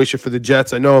quarterback situation for the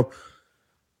Jets, I know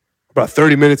about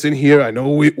 30 minutes in here, I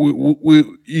know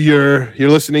you're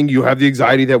listening. You have the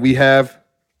anxiety that we have.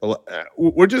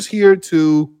 We're just here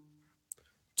to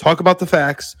talk about the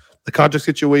facts, the contract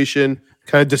situation,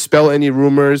 kind of dispel any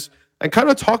rumors, and kind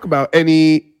of talk about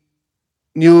any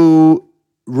new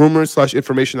rumors /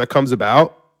 information that comes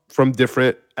about from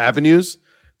different avenues.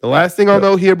 The last thing I'll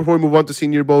know here before we move on to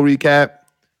Senior Bowl recap,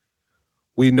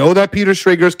 we know that Peter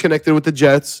Schrager is connected with the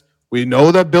Jets. We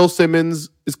know that Bill Simmons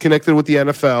is connected with the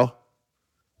NFL.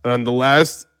 And on the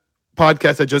last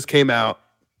podcast that just came out,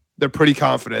 they're pretty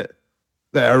confident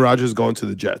that Aaron Rodgers is going to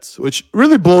the Jets, which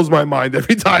really blows my mind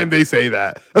every time they say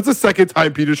that. That's the second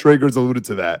time Peter Schrager's alluded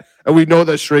to that. And we know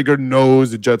that Schrager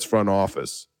knows the Jets front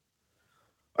office.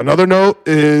 Another note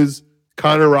is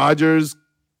Connor Rogers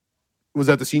was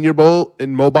at the Senior Bowl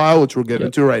in Mobile, which we'll get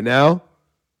into right now.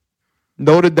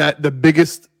 Noted that the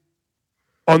biggest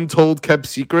untold kept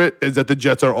secret is that the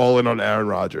Jets are all in on Aaron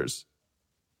Rodgers.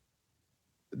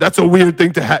 That's a weird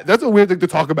thing to that's a weird thing to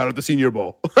talk about at the Senior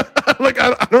Bowl. Like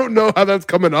I don't know how that's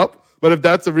coming up, but if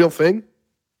that's a real thing,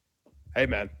 hey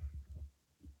man,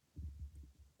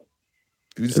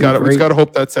 we just gotta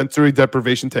hope that sensory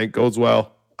deprivation tank goes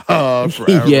well for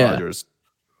Aaron Rodgers.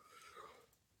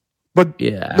 But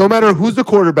no matter who's the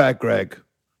quarterback, Greg,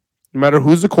 no matter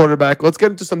who's the quarterback, let's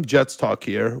get into some Jets talk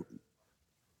here.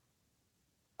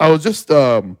 I was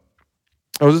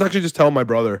actually just telling my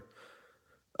brother,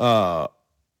 because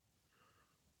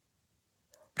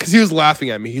he was laughing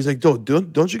at me. He's like,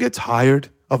 don't you get tired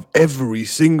of every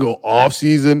single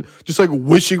offseason just like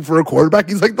wishing for a quarterback?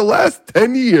 He's like, the last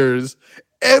 10 years,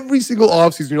 every single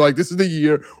offseason, you're like, this is the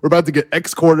year we're about to get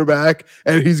X quarterback,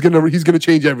 and he's gonna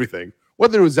change everything.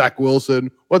 Whether it was Zach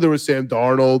Wilson, whether it was Sam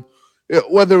Darnold,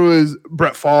 whether it was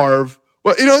Brett Favre,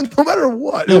 well, no matter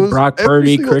what. It was Brock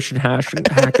Purdy, Christian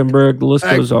Hackenberg, the list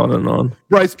goes on and on.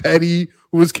 Bryce Petty,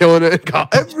 who was killing it.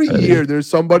 Every year, there's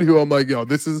somebody who I'm like, yo,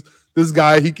 this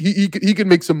guy, he can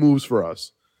make some moves for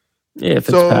us. Yeah,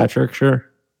 Fitzpatrick, sure.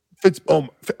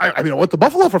 I went to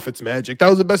Buffalo for Fitzmagic. That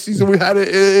was the best season we had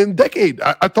in a decade.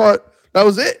 I thought that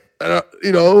was it.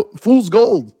 Fool's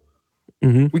gold.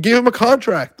 Mm-hmm. We gave him a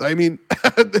contract. I mean,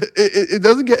 it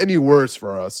doesn't get any worse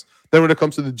for us than when it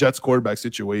comes to the Jets quarterback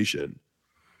situation.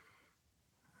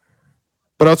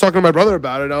 But I was talking to my brother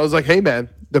about it, and I was like, hey, man,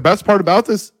 the best part about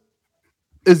this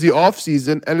is the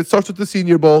offseason, and it starts with the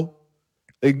Senior Bowl.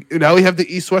 Now we have the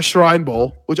East-West Shrine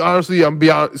Bowl, which honestly,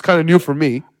 it's kind of new for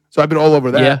me. So I've been all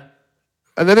over that. Yeah.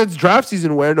 And then it's draft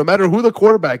season where no matter who the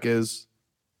quarterback is,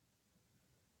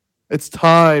 it's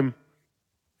time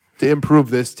to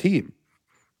improve this team.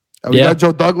 And we got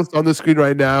Joe Douglas on the screen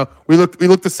right now. We look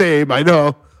the same. I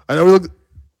know we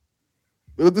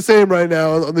look the same right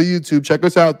now on the YouTube. Check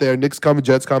us out there. Knicks,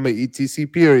 Jets,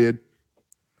 ETC, period.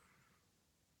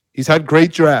 He's had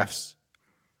great drafts.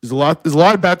 There's a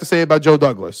lot bad to say about Joe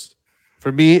Douglas.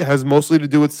 For me, it has mostly to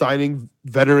do with signing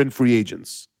veteran free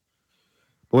agents.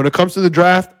 But when it comes to the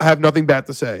draft, I have nothing bad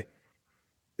to say.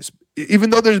 Even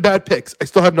though there's bad picks, I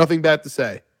still have nothing bad to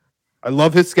say. I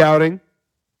love his scouting.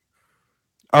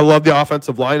 I love the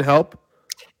offensive line help.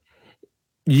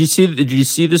 Did you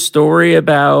see the story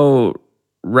about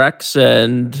Rex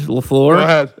and LaFleur? Go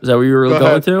ahead. Is that what you were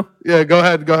going to? Yeah, go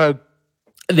ahead.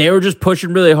 They were just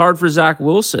pushing really hard for Zach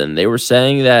Wilson. They were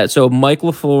saying that. So Mike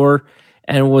LaFleur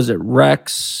and was it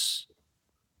Rex?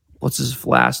 What's his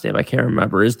last name? I can't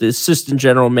remember. Is the assistant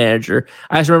general manager?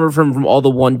 I just remember from all the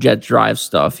One Jet Drive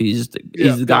stuff. He's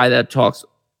the guy that talks.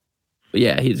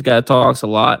 Yeah, he's the guy that talks a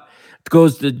lot.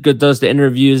 Does the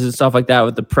interviews and stuff like that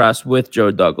with the press with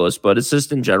Joe Douglas, but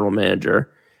assistant general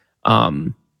manager.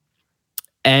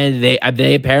 And they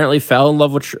apparently fell in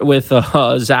love with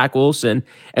Zach Wilson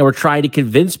and were trying to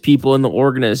convince people in the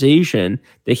organization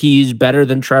that he's better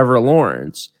than Trevor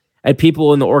Lawrence. And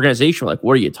people in the organization were like,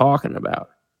 "What are you talking about?"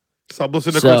 Stop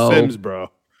listening to Chris Sims, bro.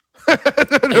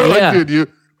 Like,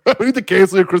 dude, we need to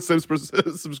cancel your Chris Sims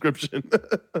subscription.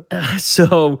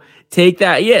 So take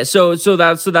that. Yeah. So that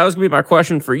was gonna be my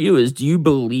question for you: is do you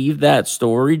believe that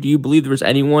story? Do you believe there was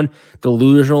anyone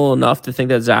delusional enough to think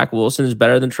that Zach Wilson is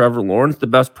better than Trevor Lawrence, the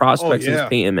best prospect since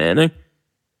Peyton Manning?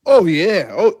 Oh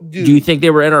yeah. Oh, dude. Do you think they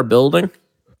were in our building?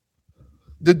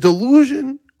 The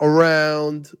delusion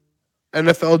around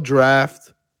NFL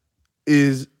draft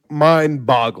is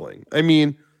mind-boggling. I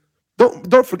mean,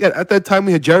 don't forget, at that time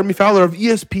we had Jeremy Fowler of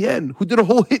ESPN who did a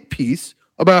whole hit piece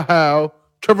about how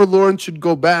Trevor Lawrence should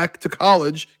go back to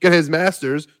college, get his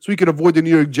master's, so he could avoid the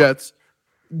New York Jets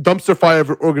dumpster fire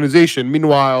organization.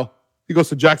 Meanwhile, he goes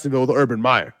to Jacksonville with Urban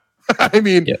Meyer. I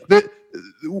mean,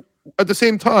 at the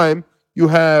same time, you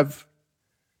have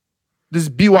this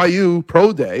BYU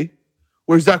pro day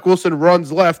where Zach Wilson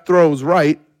runs left, throws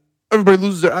right. Everybody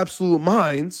loses their absolute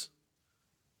minds.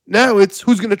 Now it's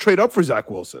who's going to trade up for Zach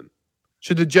Wilson.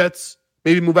 Should the Jets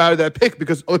maybe move out of that pick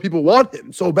because other people want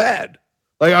him so bad?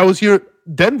 Like I was here,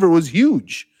 Denver was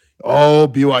huge. Oh,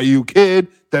 BYU kid,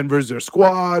 Denver's their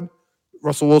squad.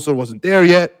 Russell Wilson wasn't there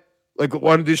yet. Like,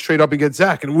 why don't they just trade up and get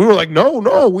Zach? And we were like,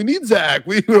 no, we need Zach.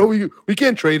 We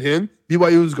can't trade him.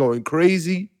 BYU is going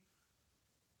crazy.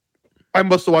 I I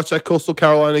must have watched that Coastal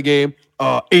Carolina game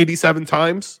 87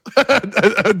 times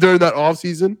during that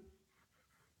offseason.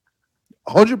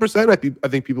 100%, I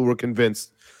think people were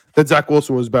convinced that Zach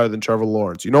Wilson was better than Trevor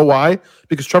Lawrence. You know why?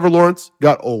 Because Trevor Lawrence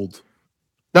got old.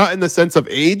 Not in the sense of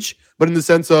age, but in the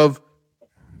sense of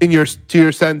to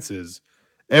your senses.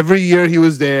 Every year he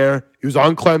was there. He was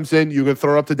on Clemson. You could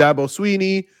throw up to Dabo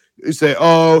Sweeney. You say,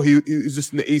 oh, he's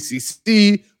just in the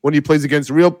ACC. When he plays against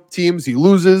real teams, he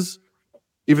loses,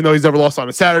 even though he's never lost on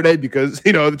a Saturday because,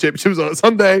 the championship was on a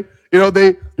Sunday.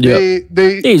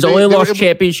 He's only lost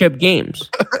championship games.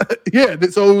 Yeah,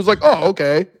 so it was like, oh,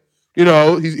 okay.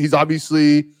 He's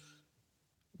obviously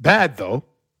bad, though,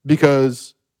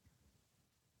 because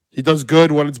he does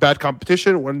good when it's bad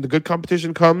competition. When the good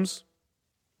competition comes,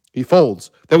 he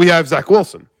folds. Then we have Zach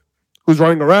Wilson, who's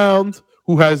running around,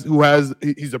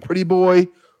 he's a pretty boy,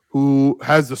 who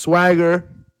has the swagger.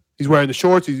 He's wearing the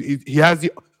shorts. He has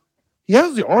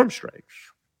the arm strength.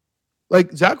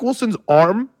 Like, Zach Wilson's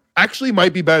arm actually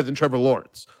might be better than Trevor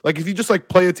Lawrence. Like, if you just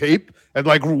play a tape and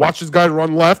watch this guy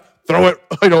run left, throw it,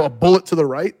 a bullet to the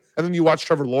right, and then you watch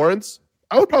Trevor Lawrence,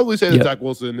 I would probably say that Zach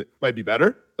Wilson might be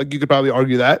better. Like, you could probably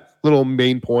argue that little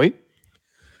main point.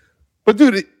 But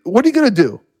dude, what are you gonna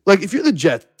do? Like, if you're the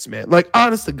Jets, man,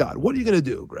 honest to God, what are you gonna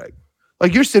do, Greg?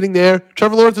 Like, you're sitting there.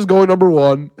 Trevor Lawrence is going number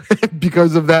 1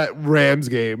 because of that Rams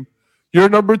game. You're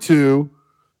number 2.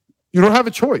 You don't have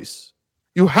a choice.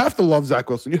 You have to love Zach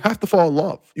Wilson. You have to fall in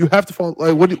love. You have to fall.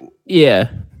 What are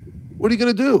you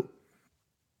gonna do?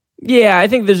 Yeah, I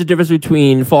think there's a difference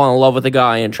between falling in love with a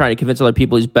guy and trying to convince other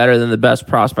people he's better than the best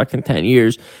prospect in 10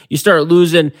 years. You start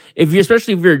losing,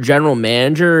 especially if you're a general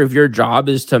manager, if your job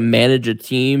is to manage a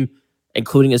team,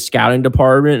 including a scouting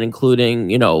department,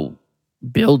 including,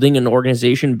 building an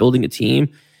organization, building a team,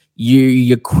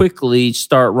 you quickly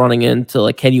start running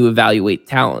into, can you evaluate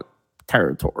talent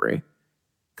territory?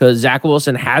 Because Zach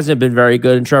Wilson hasn't been very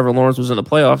good, and Trevor Lawrence was in the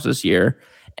playoffs this year.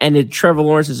 And Trevor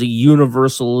Lawrence is a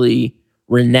universally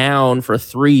renowned for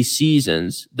 3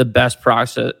 seasons, the best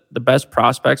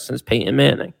prospect since Peyton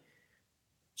Manning.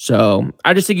 So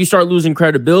I just think you start losing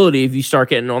credibility if you start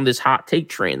getting on this hot take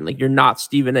train. Like, you're not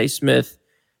Stephen A. Smith.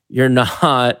 You're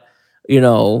not,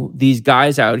 these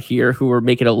guys out here who are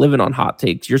making a living on hot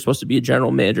takes. You're supposed to be a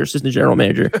general manager, assistant general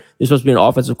manager. You're supposed to be an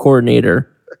offensive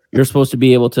coordinator. You're supposed to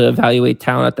be able to evaluate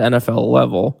talent at the NFL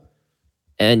level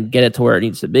and get it to where it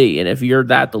needs to be. And if you're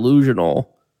that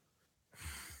delusional,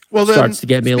 it starts to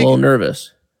get me a little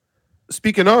nervous.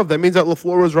 Speaking of, that means that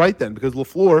LaFleur was right then, because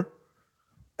LaFleur,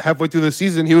 halfway through the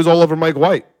season, he was all over Mike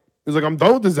White. He was like, I'm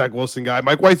done with the Zach Wilson guy.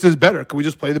 Mike White's is better. Can we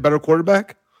just play the better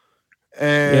quarterback?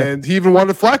 And he even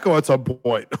wanted Flacco at some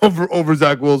point over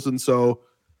Zach Wilson. So,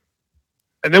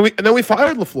 and then we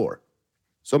fired LaFleur.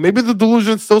 So maybe the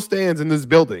delusion still stands in this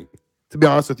building, to be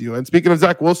honest with you. And speaking of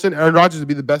Zach Wilson, Aaron Rodgers would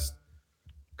be the best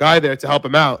guy there to help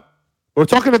him out. We're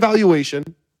talking evaluation.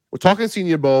 We're talking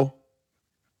Senior Bowl.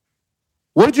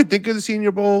 What did you think of the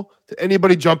Senior Bowl? Did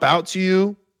anybody jump out to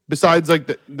you besides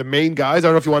the main guys? I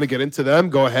don't know if you want to get into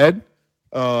them. Go ahead.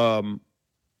 Right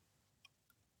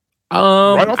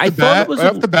off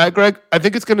the bat, Greg, I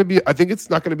think it's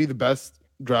not going to be the best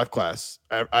draft class,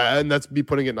 and that's me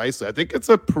putting it nicely. I think it's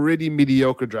a pretty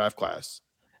mediocre draft class,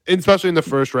 especially in the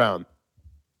first round.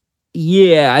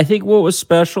 Yeah, I think what was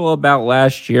special about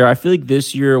last year, I feel like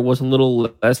this year was a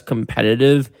little less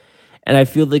competitive, and I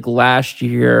feel like last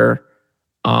year,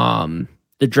 the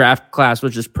draft class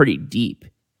was just pretty deep.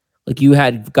 Like, you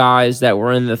had guys that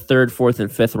were in the 3rd, 4th,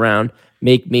 and 5th round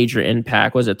make major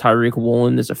impact. Was it Tyreek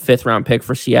Woolen is a 5th round pick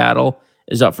for Seattle,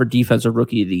 is up for Defensive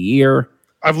Rookie of the Year.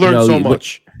 I've learned so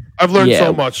much. I've learned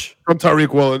so much from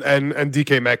Tyreek Woolen and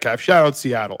DK Metcalf. Shout out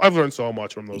Seattle. I've learned so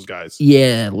much from those guys.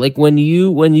 Yeah, like when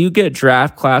you get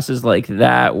draft classes like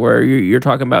that, where you're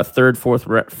talking about 3rd, 4th,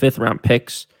 5th round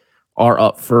picks are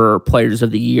up for Players of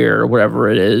the Year or whatever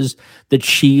it is. The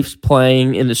Chiefs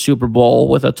playing in the Super Bowl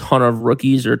with a ton of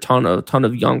rookies or a ton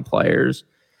of young players.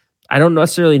 I don't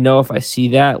necessarily know if I see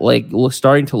that. Like,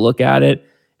 starting to look at it,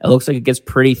 it looks like it gets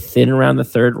pretty thin around the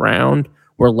 3rd round.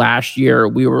 Where last year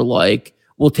we were like,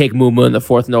 we'll take Muma in the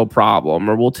 4th, no problem,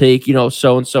 or we'll take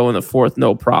so and so in the 4th,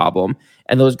 no problem.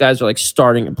 And those guys are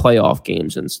starting in playoff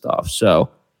games and stuff.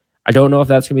 So I don't know if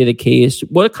that's gonna be the case.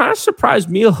 What kind of surprised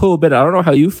me a little bit, I don't know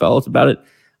how you felt about it.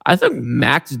 I think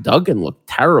Max Duggan looked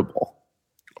terrible.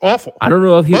 Awful. I don't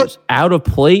know if he was out of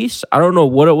place. I don't know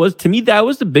what it was. To me, that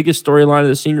was the biggest storyline of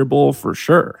the Senior Bowl for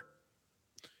sure.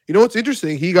 You know what's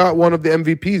interesting? He got one of the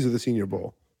MVPs of the Senior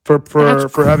Bowl for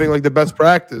having the best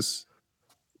practice.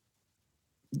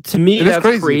 To me,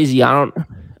 that's crazy. I don't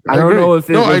know if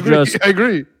it was I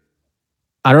agree.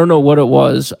 I don't know what it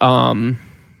was.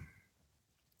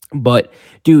 But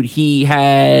dude, he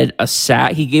had a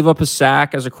sack. He gave up a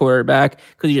sack as a quarterback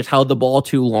because he just held the ball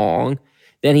too long.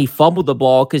 Then he fumbled the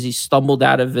ball because he stumbled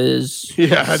out of his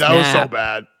Yeah, that was so snap,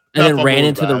 bad. and That then fumble ran was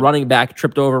into the bad. running back,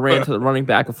 tripped over, ran into the running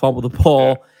back, and fumbled the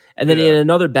ball. And then he had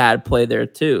another bad play there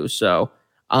too. So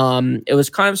it was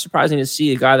kind of surprising to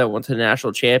see a guy that went to the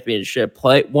national championship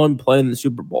play in the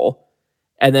Super Bowl,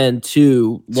 and then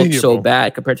two look Senior so Bowl.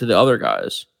 bad compared to the other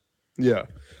guys. Yeah,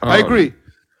 I agree.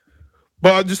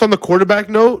 But just on the quarterback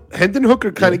note, Hendon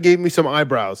Hooker kind of gave me some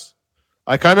eyebrows.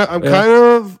 I'm kind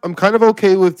of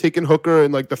okay with taking Hooker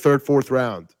in like the 3rd, 4th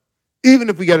round, even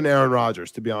if we get an Aaron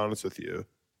Rodgers. To be honest with you,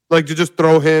 like to just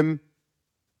throw him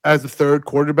as the 3rd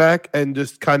quarterback and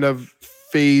just kind of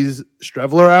phase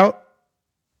Streveler out.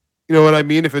 You know what I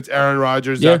mean? If it's Aaron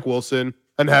Rodgers, Zach Wilson,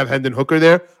 and have Hendon Hooker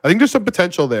there, I think there's some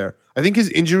potential there. I think his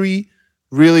injury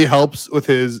really helps with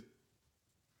his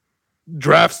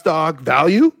draft stock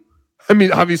value. I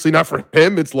mean, obviously not for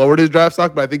him, it's lowered his draft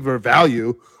stock, but I think for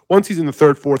value, once he's in the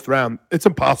 3rd, 4th round, it's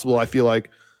impossible, I feel like,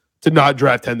 to not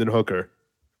draft Hendon Hooker.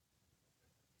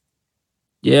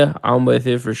 Yeah, I'm with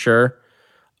you for sure.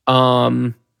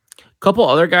 Couple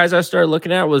other guys I started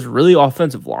looking at was really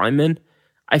offensive linemen.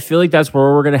 I feel like that's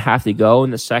where we're going to have to go in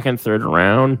the 2nd, 3rd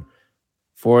round,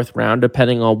 4th round,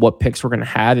 depending on what picks we're going to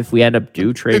have if we end up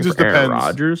trading for Aaron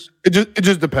Rodgers. It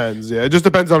just depends. Yeah, it just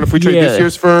depends on if we trade this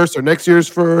year's first or next year's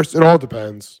first. It all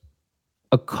depends.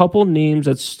 A couple names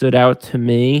that stood out to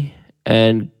me,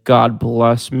 and God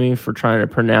bless me for trying to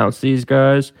pronounce these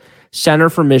guys. Center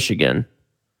for Michigan.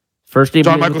 First name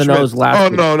with the nose,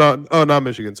 last name. Oh, not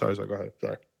Michigan. Sorry, go ahead.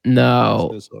 Sorry.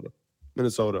 No.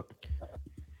 Minnesota.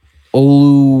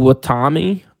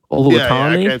 Oluwatimi.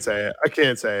 Yeah, I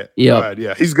can't say it.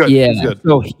 Yeah, he's good. Yeah. He's good.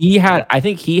 So I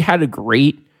think he had a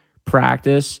great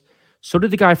practice. So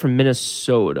did the guy from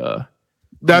Minnesota.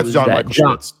 That's John Michael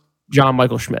Schmitz. John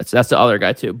Michael Schmitz. That's the other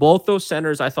guy too. Both those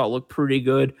centers I thought looked pretty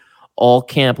good all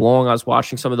camp long. I was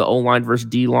watching some of the O-line versus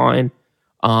D-line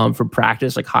from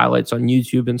practice, like highlights on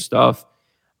YouTube and stuff.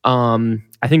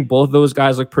 I think both those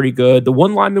guys look pretty good. The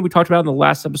one lineman we talked about in the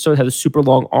last episode had the super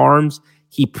long arms.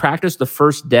 He practiced the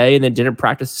first day and then didn't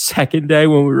practice the second day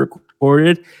when we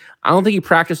recorded. I don't think he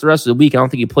practiced the rest of the week. I don't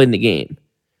think he played in the game.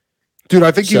 Dude,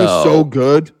 I think he was so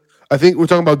good. I think we're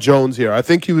talking about Jones here. I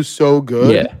think he was so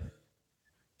good. Yeah.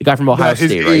 The guy from Ohio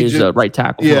State, right? He's a right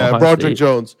tackle. Yeah, Broderick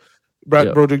Jones.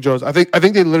 Broderick Jones. I think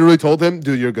they literally told him,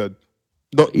 dude, you're good.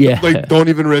 Don't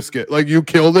even risk it. Like, you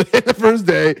killed it in the first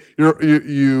day.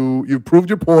 You proved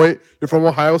your point. You're from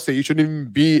Ohio State. You shouldn't even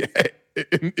be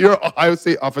you're Ohio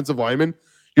State offensive lineman.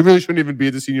 You really shouldn't even be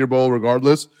at the Senior Bowl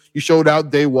regardless. You showed out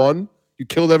day one. You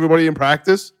killed everybody in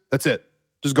practice. That's it.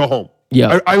 Just go home.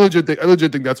 Yeah. I legit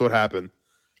think that's what happened.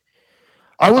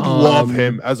 I would love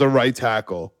him as a right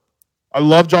tackle. I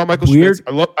love John Michael Schmitz.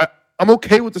 I'm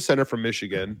okay with the center from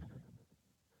Michigan.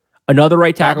 Another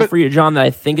right tackle for you, John, that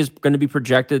I think is going to be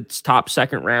projected top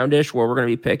 2nd roundish, where we're going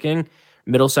to be picking,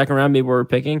 middle 2nd round, maybe where we're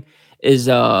picking, is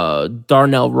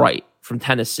Darnell Wright from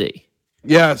Tennessee.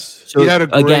 Yes, so he had a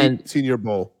great Senior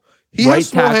Bowl. He has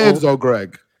small hands, though,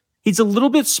 Greg. He's a little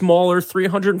bit smaller,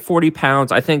 340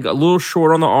 pounds. I think a little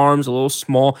short on the arms, a little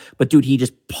small. But, dude, he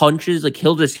just punches. Like,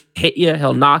 he'll just hit you.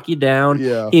 He'll knock you down.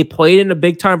 Yeah. He played in a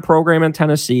big-time program in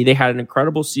Tennessee. They had an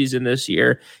incredible season this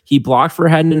year. He blocked for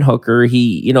Hendon Hooker.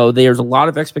 There's a lot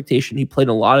of expectation. He played in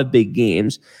a lot of big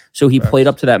games. So he played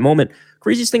up to that moment.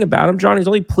 Craziest thing about him, John, he's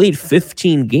only played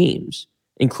 15 games,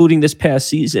 including this past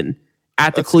season,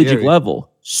 at the collegiate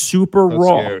level. Super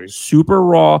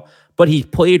raw. But he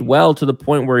played well to the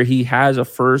point where he has a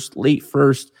late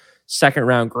first, 2nd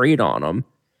round grade on him.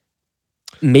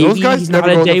 Maybe those guys he's never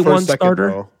not go a day first, one second, starter.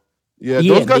 Though. Yeah,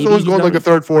 those guys always go like a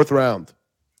 3rd, 4th round.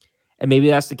 And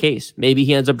maybe that's the case. Maybe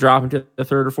he ends up dropping to the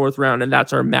 3rd or 4th round, and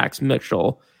that's our Max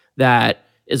Mitchell that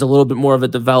is a little bit more of a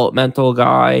developmental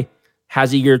guy,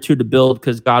 has a year or two to build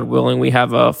because, God willing, we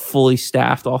have a fully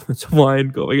staffed offensive line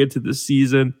going into the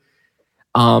season.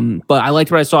 But I liked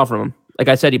what I saw from him. Like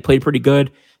I said, he played pretty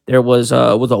good. There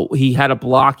he had a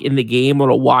block in the game on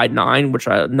a wide 9, which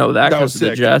I know that because of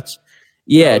the Jets.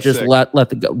 Yeah, just wrap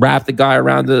the guy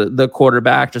around the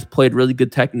quarterback. Just played really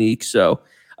good technique. So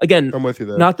again, I'm with you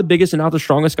there. Not the biggest and not the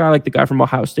strongest guy like the guy from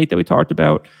Ohio State that we talked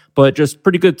about, but just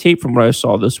pretty good tape from what I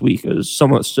saw this week. Is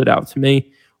someone that stood out to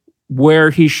me. Where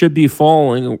he should be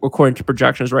falling, according to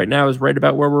projections right now, is right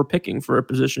about where we're picking for a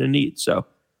position in need. So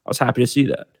I was happy to see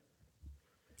that.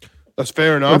 That's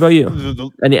fair enough. What about you?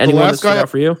 Anyone that stood out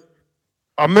for you?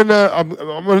 I'm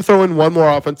gonna throw in one more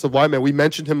offensive lineman. We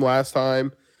mentioned him last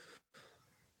time,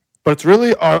 but it's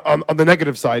really on the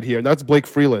negative side here, and that's Blake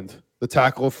Freeland, the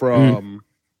tackle from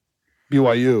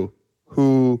BYU,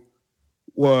 who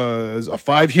was a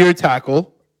 5-year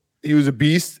tackle. He was a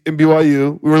beast in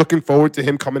BYU. We were looking forward to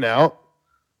him coming out.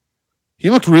 He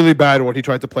looked really bad when he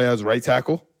tried to play as right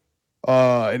tackle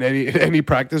in any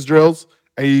practice drills.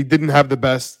 And he didn't have the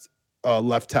best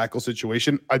left tackle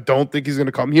situation. I don't think he's going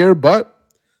to come here, but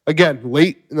again,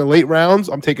 in the late rounds,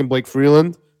 I'm taking Blake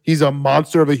Freeland. He's a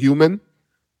monster of a human. You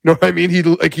know what I mean?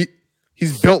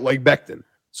 He's built like Becton.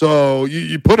 So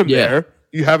you put him there,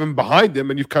 you have him behind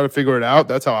him, and you kind of figure it out.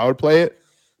 That's how I would play it.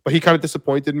 But he kind of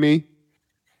disappointed me.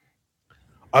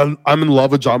 I'm in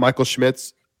love with John Michael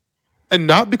Schmitz. And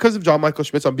not because of John Michael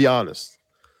Schmitz, I'll be honest,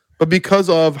 but because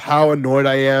of how annoyed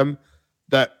I am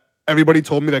that everybody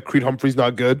told me that Creed Humphrey's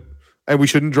not good and we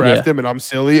shouldn't draft him, and I'm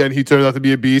silly, and he turned out to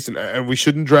be a beast, and we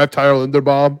shouldn't draft Tyler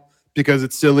Linderbaum because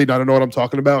it's silly and I don't know what I'm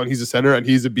talking about, and he's a center and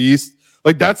he's a beast.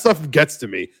 Like, that stuff gets to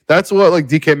me. That's what, like,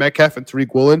 DK Metcalf and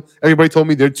Tariq Woolen, everybody told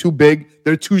me they're too big,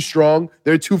 they're too strong,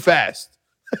 they're too fast.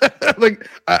 Like,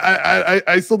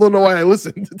 I still don't know why I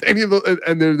listened to any of them,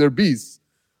 and they're beasts.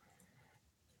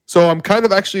 So I'm kind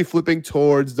of actually flipping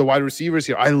towards the wide receivers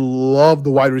here. I love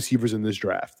the wide receivers in this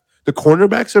draft. The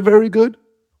cornerbacks are very good,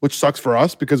 which sucks for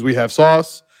us because we have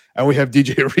Sauce and we have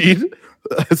DJ Reed.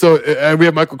 And we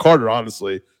have Michael Carter,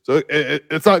 honestly. So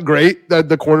it's not great that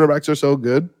the cornerbacks are so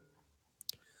good.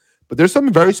 But there's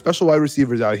some very special wide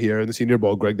receivers out here in the Senior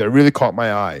Bowl, Greg, that really caught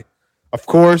my eye. Of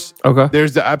course,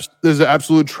 there's the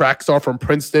absolute track star from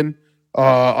Princeton,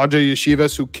 Andre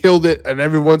Yeshivas, who killed it, and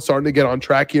everyone's starting to get on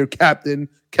track here. Captain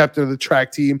of the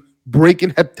track team,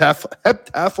 breaking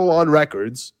heptathlon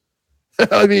records.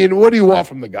 I mean, what do you want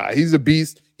from the guy? He's a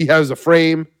beast. He has a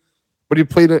frame, but he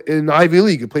played in Ivy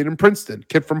League. He played in Princeton,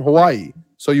 kid from Hawaii.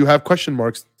 So you have question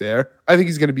marks there. I think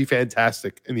he's going to be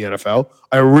fantastic in the NFL.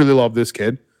 I really love this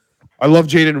kid. I love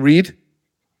Jaden Reed.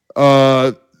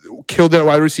 Killed that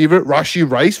wide receiver. Rashee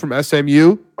Rice from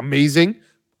SMU. Amazing.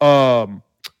 The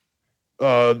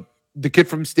kid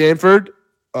from Stanford,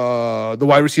 the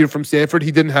wide receiver from Stanford,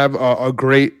 he didn't have a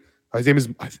great, his name is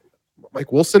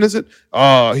Mike Wilson, is it?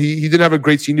 He didn't have a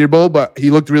great Senior Bowl, but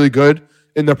he looked really good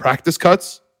in the practice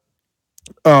cuts.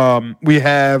 We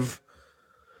have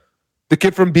the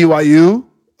kid from BYU,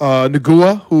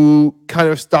 Nagua, who kind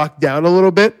of stocked down a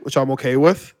little bit, which I'm okay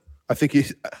with. I think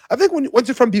once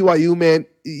you're from BYU, man,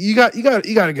 you got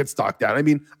to get stocked down. I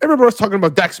mean, I remember us talking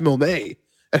about Dax Milne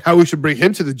and how we should bring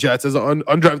him to the Jets as an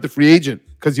undrafted free agent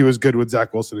because he was good with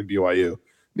Zach Wilson and BYU. I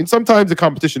mean, sometimes the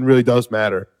competition really does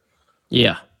matter.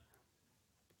 Yeah.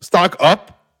 Stock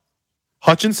up.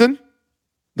 Hutchinson,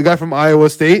 the guy from Iowa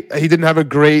State. He didn't have a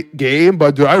great game,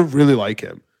 but dude, I really like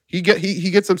him. He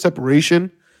gets some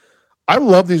separation. I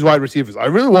love these wide receivers. I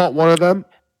really want one of them.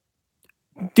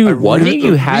 Dude, one name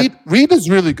you had... Reed is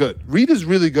really good. Reed is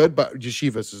really good, but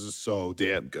Yeshivas is so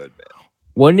damn good, man.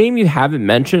 One name you haven't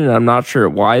mentioned, and I'm not sure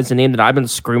why, is a name that I've been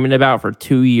screaming about for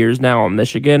 2 years now on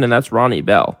Michigan, and that's Ronnie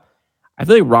Bell. I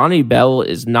feel like Ronnie Bell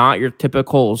is not your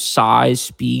typical size,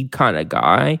 speed kind of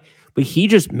guy, but he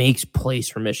just makes plays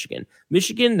for Michigan.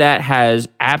 Michigan that has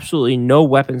absolutely no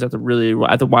weapons at the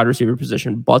wide receiver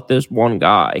position, but this one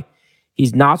guy.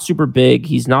 He's not super big.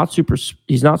 He's not super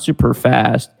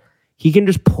fast. He can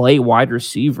just play wide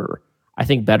receiver, I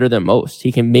think, better than most.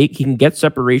 He can get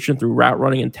separation through route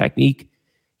running and technique.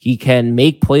 He can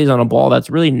make plays on a ball that's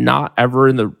really not ever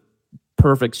in the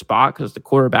perfect spot because the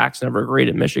quarterback's never great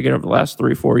at Michigan over the last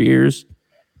 3-4 years.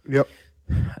 Yep.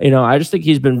 I just think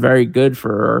he's been very good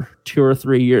for 2 or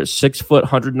 3 years. 6 foot,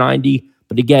 190,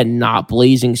 but again, not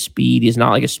blazing speed. He's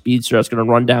not like a speedster that's going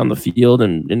to run down the field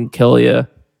and kill you.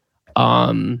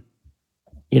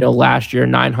 Last year,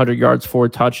 900 yards, 4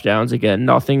 touchdowns. Again,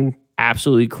 nothing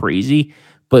absolutely crazy.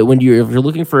 But if you're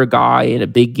looking for a guy in a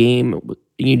big game,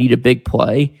 you need a big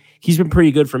play. He's been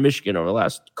pretty good for Michigan over the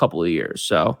last couple of years.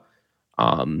 So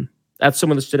that's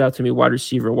someone that stood out to me wide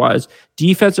receiver wise.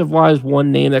 Defensive wise,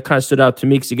 one name that kind of stood out to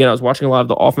me, because again, I was watching a lot of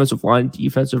the offensive line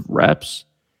defensive reps.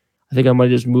 I think I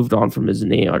might have just moved on from his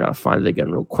name. I got to find it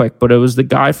again real quick. But it was the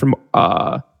guy from...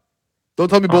 Don't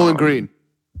tell me Bowling Green.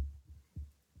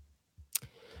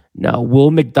 No, Will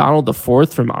McDonald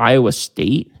IV from Iowa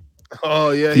State.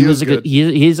 Oh yeah, he was like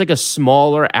he's like a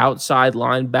smaller outside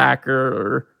linebacker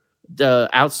or the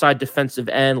outside defensive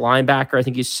end linebacker. I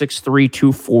think he's 6'3",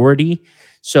 240.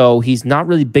 So he's not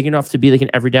really big enough to be like an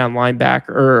every down linebacker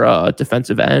or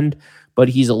defensive end, but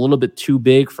he's a little bit too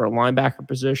big for a linebacker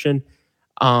position.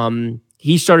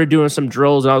 He started doing some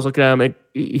drills, and I was looking at him.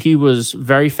 He was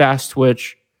very fast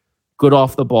twitch, good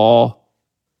off the ball.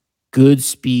 Good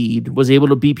speed, was able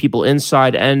to beat people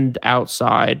inside and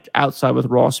outside with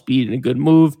raw speed and a good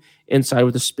move, inside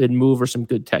with a spin move or some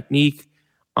good technique.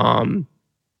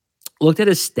 looked at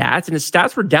his stats, and his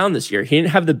stats were down this year. He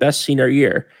didn't have the best senior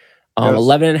year. Yes.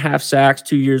 11 and a half sacks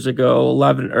 2 years ago,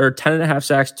 10 and a half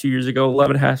sacks 2 years ago,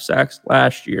 11 and a half sacks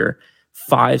last year,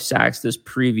 5 sacks this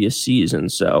previous season.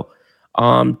 So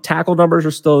tackle numbers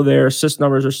are still there, assist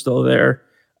numbers are still there.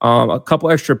 A couple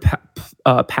extra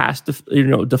pass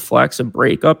deflects and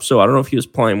breakups. So I don't know if he was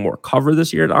playing more cover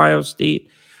this year at Iowa State,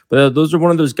 but those are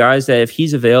one of those guys that if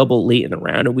he's available late in the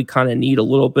round and we kind of need a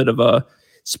little bit of a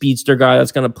speedster guy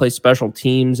that's going to play special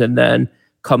teams and then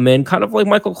come in kind of like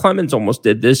Michael Clemens almost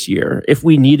did this year. If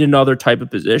we need another type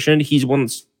of position, he's one that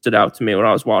stood out to me when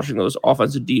I was watching those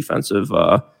offensive defensive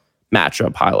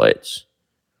matchup highlights.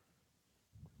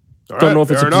 Don't know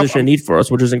if it's a position of need for us,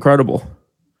 which is incredible.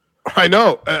 I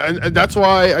know. And that's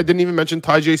why I didn't even mention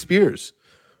Tyjae Spears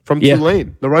from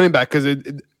Tulane, the running back, because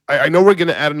I know we're going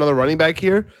to add another running back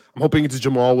here. I'm hoping it's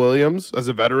Jamal Williams as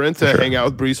a veteran to hang out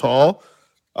with Breece Hall.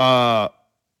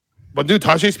 But dude,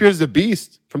 Tyjae Spears is a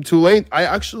beast from Tulane.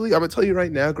 I'm going to tell you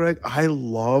right now, Greg, I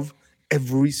love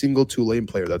every single Tulane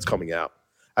player that's coming out.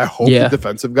 I hope the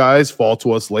defensive guys fall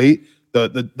to us late. The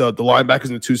linebackers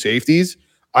and the 2 safeties.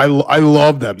 I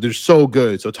love them. They're so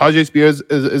good. So Tyjae Spears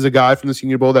is a guy from the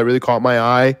Senior Bowl that really caught my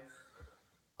eye.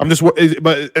 And there's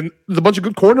a bunch of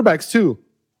good cornerbacks too.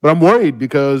 But I'm worried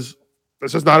because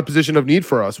this is not a position of need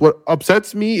for us. What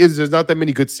upsets me is there's not that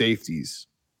many good safeties.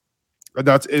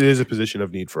 It is a position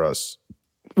of need for us.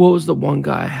 What was the one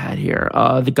guy I had here?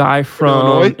 The guy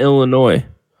from Illinois.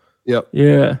 Yep.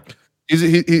 Yeah.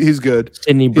 He's good.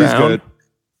 Sidney Brown. He's good.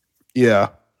 Yeah.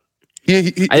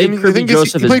 I think Kirby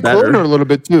Joseph is better. He played corner a little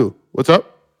bit too. What's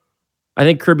up? I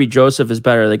think Kirby Joseph is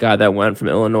better. The guy that went from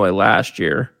Illinois last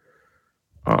year.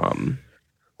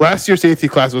 Last year's safety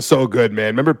class was so good, man.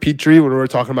 Remember Petrie when we were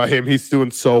talking about him? He's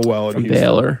doing so well from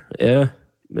Baylor. Yeah.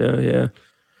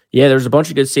 There's a bunch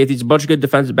of good safeties, a bunch of good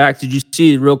defensive backs. Did you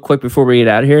see real quick before we get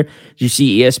out of here? Did you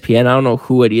see ESPN? I don't know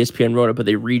who at ESPN wrote it, but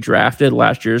they redrafted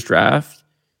last year's draft.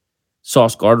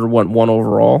 Sauce Gardner went 1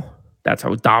 overall. That's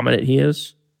how dominant he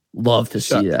is. Love to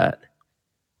see that.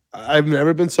 I've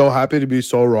never been so happy to be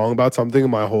so wrong about something in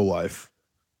my whole life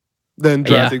than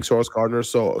drafting Sauce Gardner.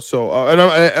 And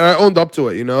I owned up to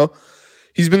it. You know,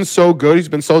 he's been so good. He's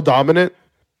been so dominant.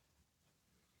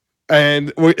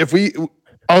 And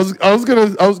I was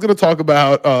gonna talk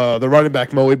about the running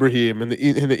back Mo Ibrahim in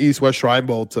the East-West Shrine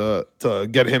Bowl to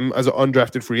get him as an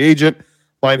undrafted free agent,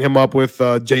 line him up with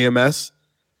JMS.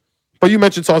 But you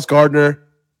mentioned Sauce Gardner.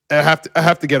 I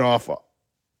have to get off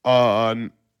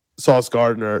on Sauce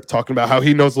Gardner talking about how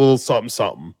he knows a little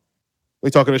something.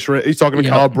 He's talking to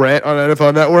Kyle Brandt on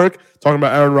NFL Network, talking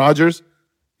about Aaron Rodgers.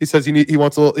 He says he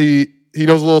knows a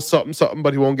little something,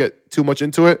 but he won't get too much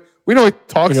into it. We know he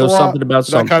talks a lot. Something about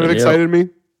something. That kind of excited me.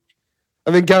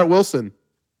 And then Garrett Wilson,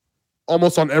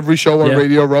 almost on every show on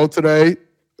Radio Row today,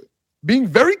 being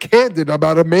very candid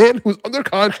about a man who's under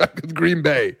contract with Green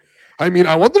Bay. I mean,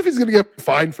 I wonder if he's going to get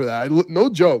fined for that. No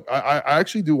joke. I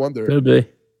actually do wonder. Could be.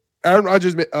 Aaron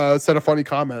Rodgers said a funny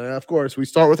comment. And of course, we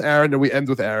start with Aaron and we end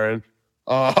with Aaron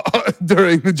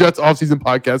during the Jets offseason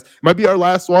podcast. It might be our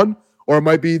last one, or it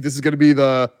might be this is going to be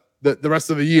the rest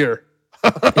of the year.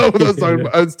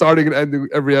 Starting and ending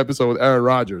every episode with Aaron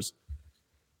Rodgers.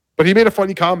 But he made a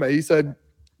funny comment. He said,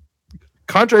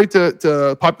 contrary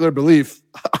to popular belief,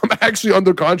 I'm actually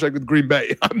under contract with Green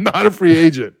Bay. I'm not a free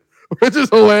agent, which is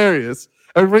hilarious.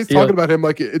 Everybody's talking about him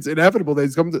like it's inevitable that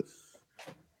he's coming to.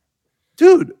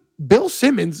 Dude, Bill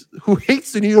Simmons, who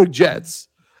hates the New York Jets,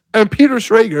 and Peter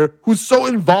Schrager, who's so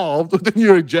involved with the New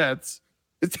York Jets,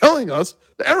 is telling us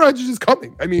that Aaron Rodgers is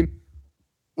coming. I mean,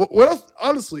 what else?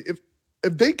 Honestly,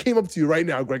 if they came up to you right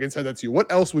now, Greg, and said that to you,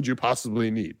 what else would you possibly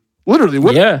need? Literally,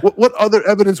 what other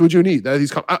evidence would you need that he's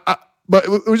coming? But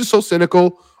it was just so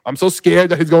cynical. I'm so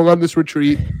scared that he's going on this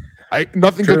retreat.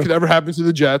 Nothing good could ever happen to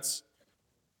the Jets.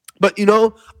 But,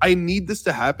 I need this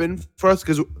to happen for us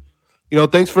because,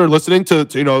 thanks for listening to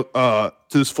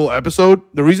this full episode.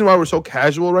 The reason why we're so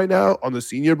casual right now on the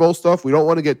Senior Bowl stuff, we don't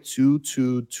want to get too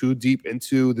deep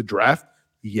into the draft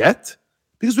yet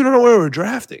because we don't know where we're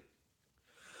drafting.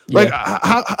 Yeah. Like,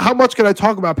 how much can I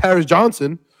talk about Paris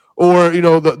Johnson or,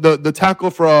 the tackle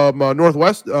from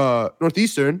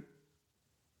Northeastern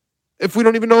if we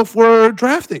don't even know if we're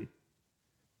drafting?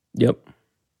 Yep.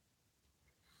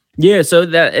 Yeah, so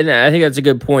and I think that's a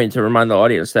good point to remind the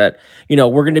audience that,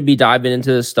 we're going to be diving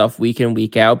into this stuff week in,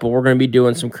 week out, but we're going to be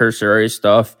doing some cursory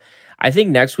stuff. I think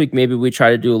next week maybe we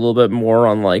try to do a little bit more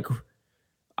on, like,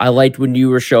 I liked when you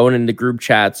were showing in the group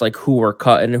chats, like, who we're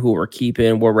cutting, who we're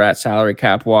keeping, where we're at salary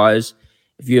cap-wise.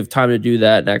 If you have time to do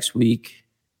that next week,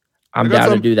 I'm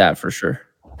down to do that for sure.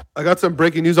 I got some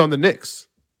breaking news on the Knicks.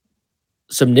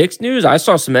 Some Knicks news? I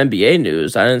saw some NBA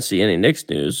news. I didn't see any Knicks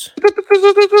news. Part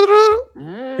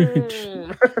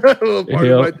of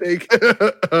my take.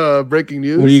 Breaking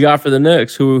news. What do you got for the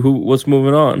Knicks? What's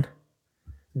moving on?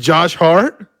 Josh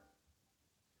Hart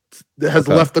has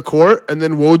left the court, and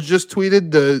then Woj just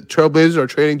tweeted the Trailblazers are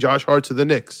trading Josh Hart to the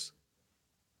Knicks.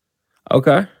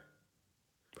 Okay.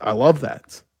 I love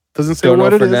that. Doesn't say Don't what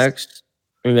know it for is. next.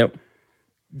 Yep.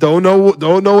 Don't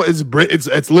know.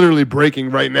 It's literally breaking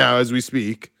right now as we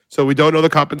speak. So we don't know the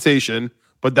compensation,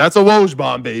 but that's a Woj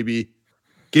bomb, baby.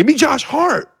 Give me Josh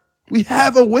Hart. We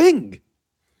have a wing.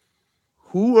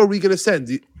 Who are we going to send?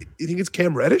 Do you think it's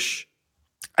Cam Reddish?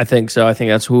 I think so. I think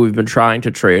that's who we've been trying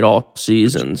to trade all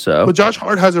season. So, but Josh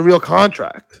Hart has a real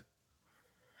contract.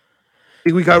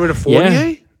 Think we got rid of Fournier?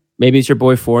 Yeah. Maybe it's your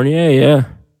boy Fournier. Yeah.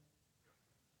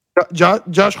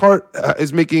 Josh Hart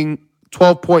is making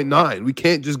 12.9. We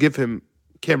can't just give him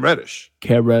Cam Reddish.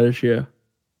 Cam Reddish, yeah.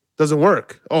 Doesn't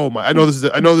work. Oh my! I know this is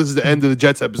the end of the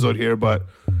Jets episode here, but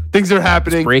things are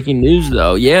happening. It's breaking news,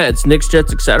 though. Yeah, it's Knicks,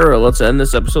 Jets, etc. Let's end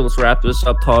this episode. Let's wrap this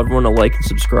up. Tell everyone to like and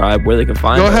subscribe where they can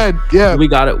find us. Go ahead. Yeah, we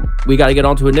got it. We got to get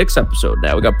on to a Knicks episode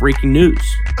now. We got breaking news.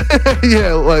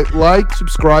 Yeah, like,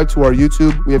 subscribe to our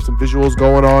YouTube. We have some visuals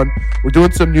going on. We're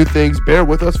doing some new things. Bear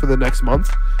with us for the next month.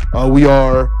 We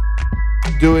are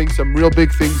doing some real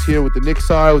big things here with the Knicks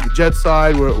side, with the Jets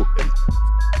side.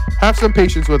 Have some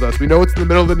patience with us. We know it's in the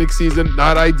middle of the Knicks season,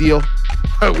 not ideal.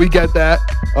 We get that,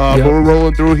 but we're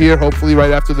rolling through here. Hopefully,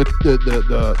 right after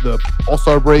the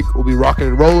All-Star break, we'll be rocking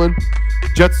and rolling.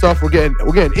 Jet stuff, we're getting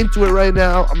into it right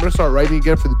now. I'm gonna start writing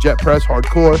again for the Jet Press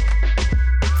hardcore.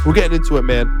 We're getting into it,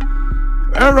 man.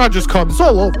 If Aaron Rodgers comes, it's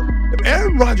all over. If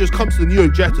Aaron Rodgers comes to the New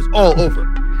York Jets, it's all over.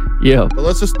 Yeah. But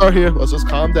let's just start here. Let's just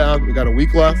calm down. We got a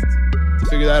week left to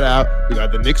figure that out. We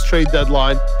got the Knicks trade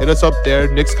deadline. Hit us up there.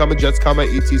 Knicks comma, Jets comma,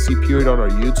 ETC period on our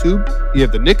YouTube. You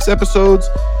have the Knicks episodes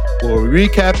where we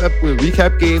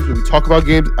recap games, where we talk about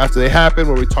games after they happen,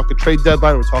 where we talk a trade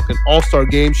deadline, we're talking all-star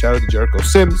games. Shout out to Jericho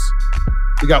Sims.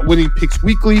 We got winning picks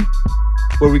weekly,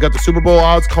 where we got the Super Bowl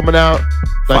odds coming out.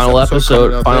 Final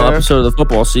episode of the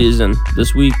football season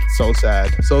this week. So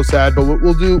sad. But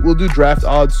we'll do draft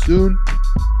odds soon.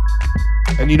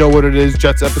 And you know what it is,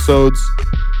 Jets episodes.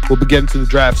 We'll be getting to the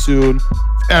draft soon.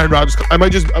 Aaron Rodgers, I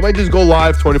might just go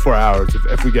live 24 hours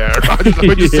if we get Aaron Rodgers. I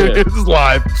might just say this is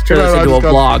live. Turn this into a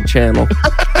vlog channel.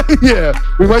 Yeah,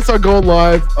 we might start going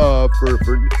live for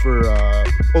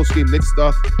post game Knicks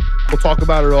stuff. We'll talk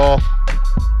about it all.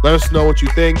 Let us know what you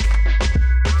think.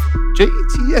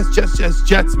 JETS,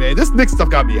 Jets, man. This Knicks stuff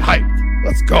got me hyped.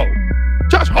 Let's go.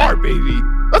 Josh Hart, baby.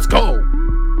 Let's go.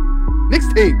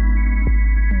 Knicks team.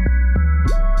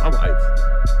 I'm hyped.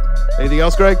 Anything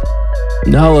else, Greg?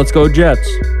 No, let's go Jets.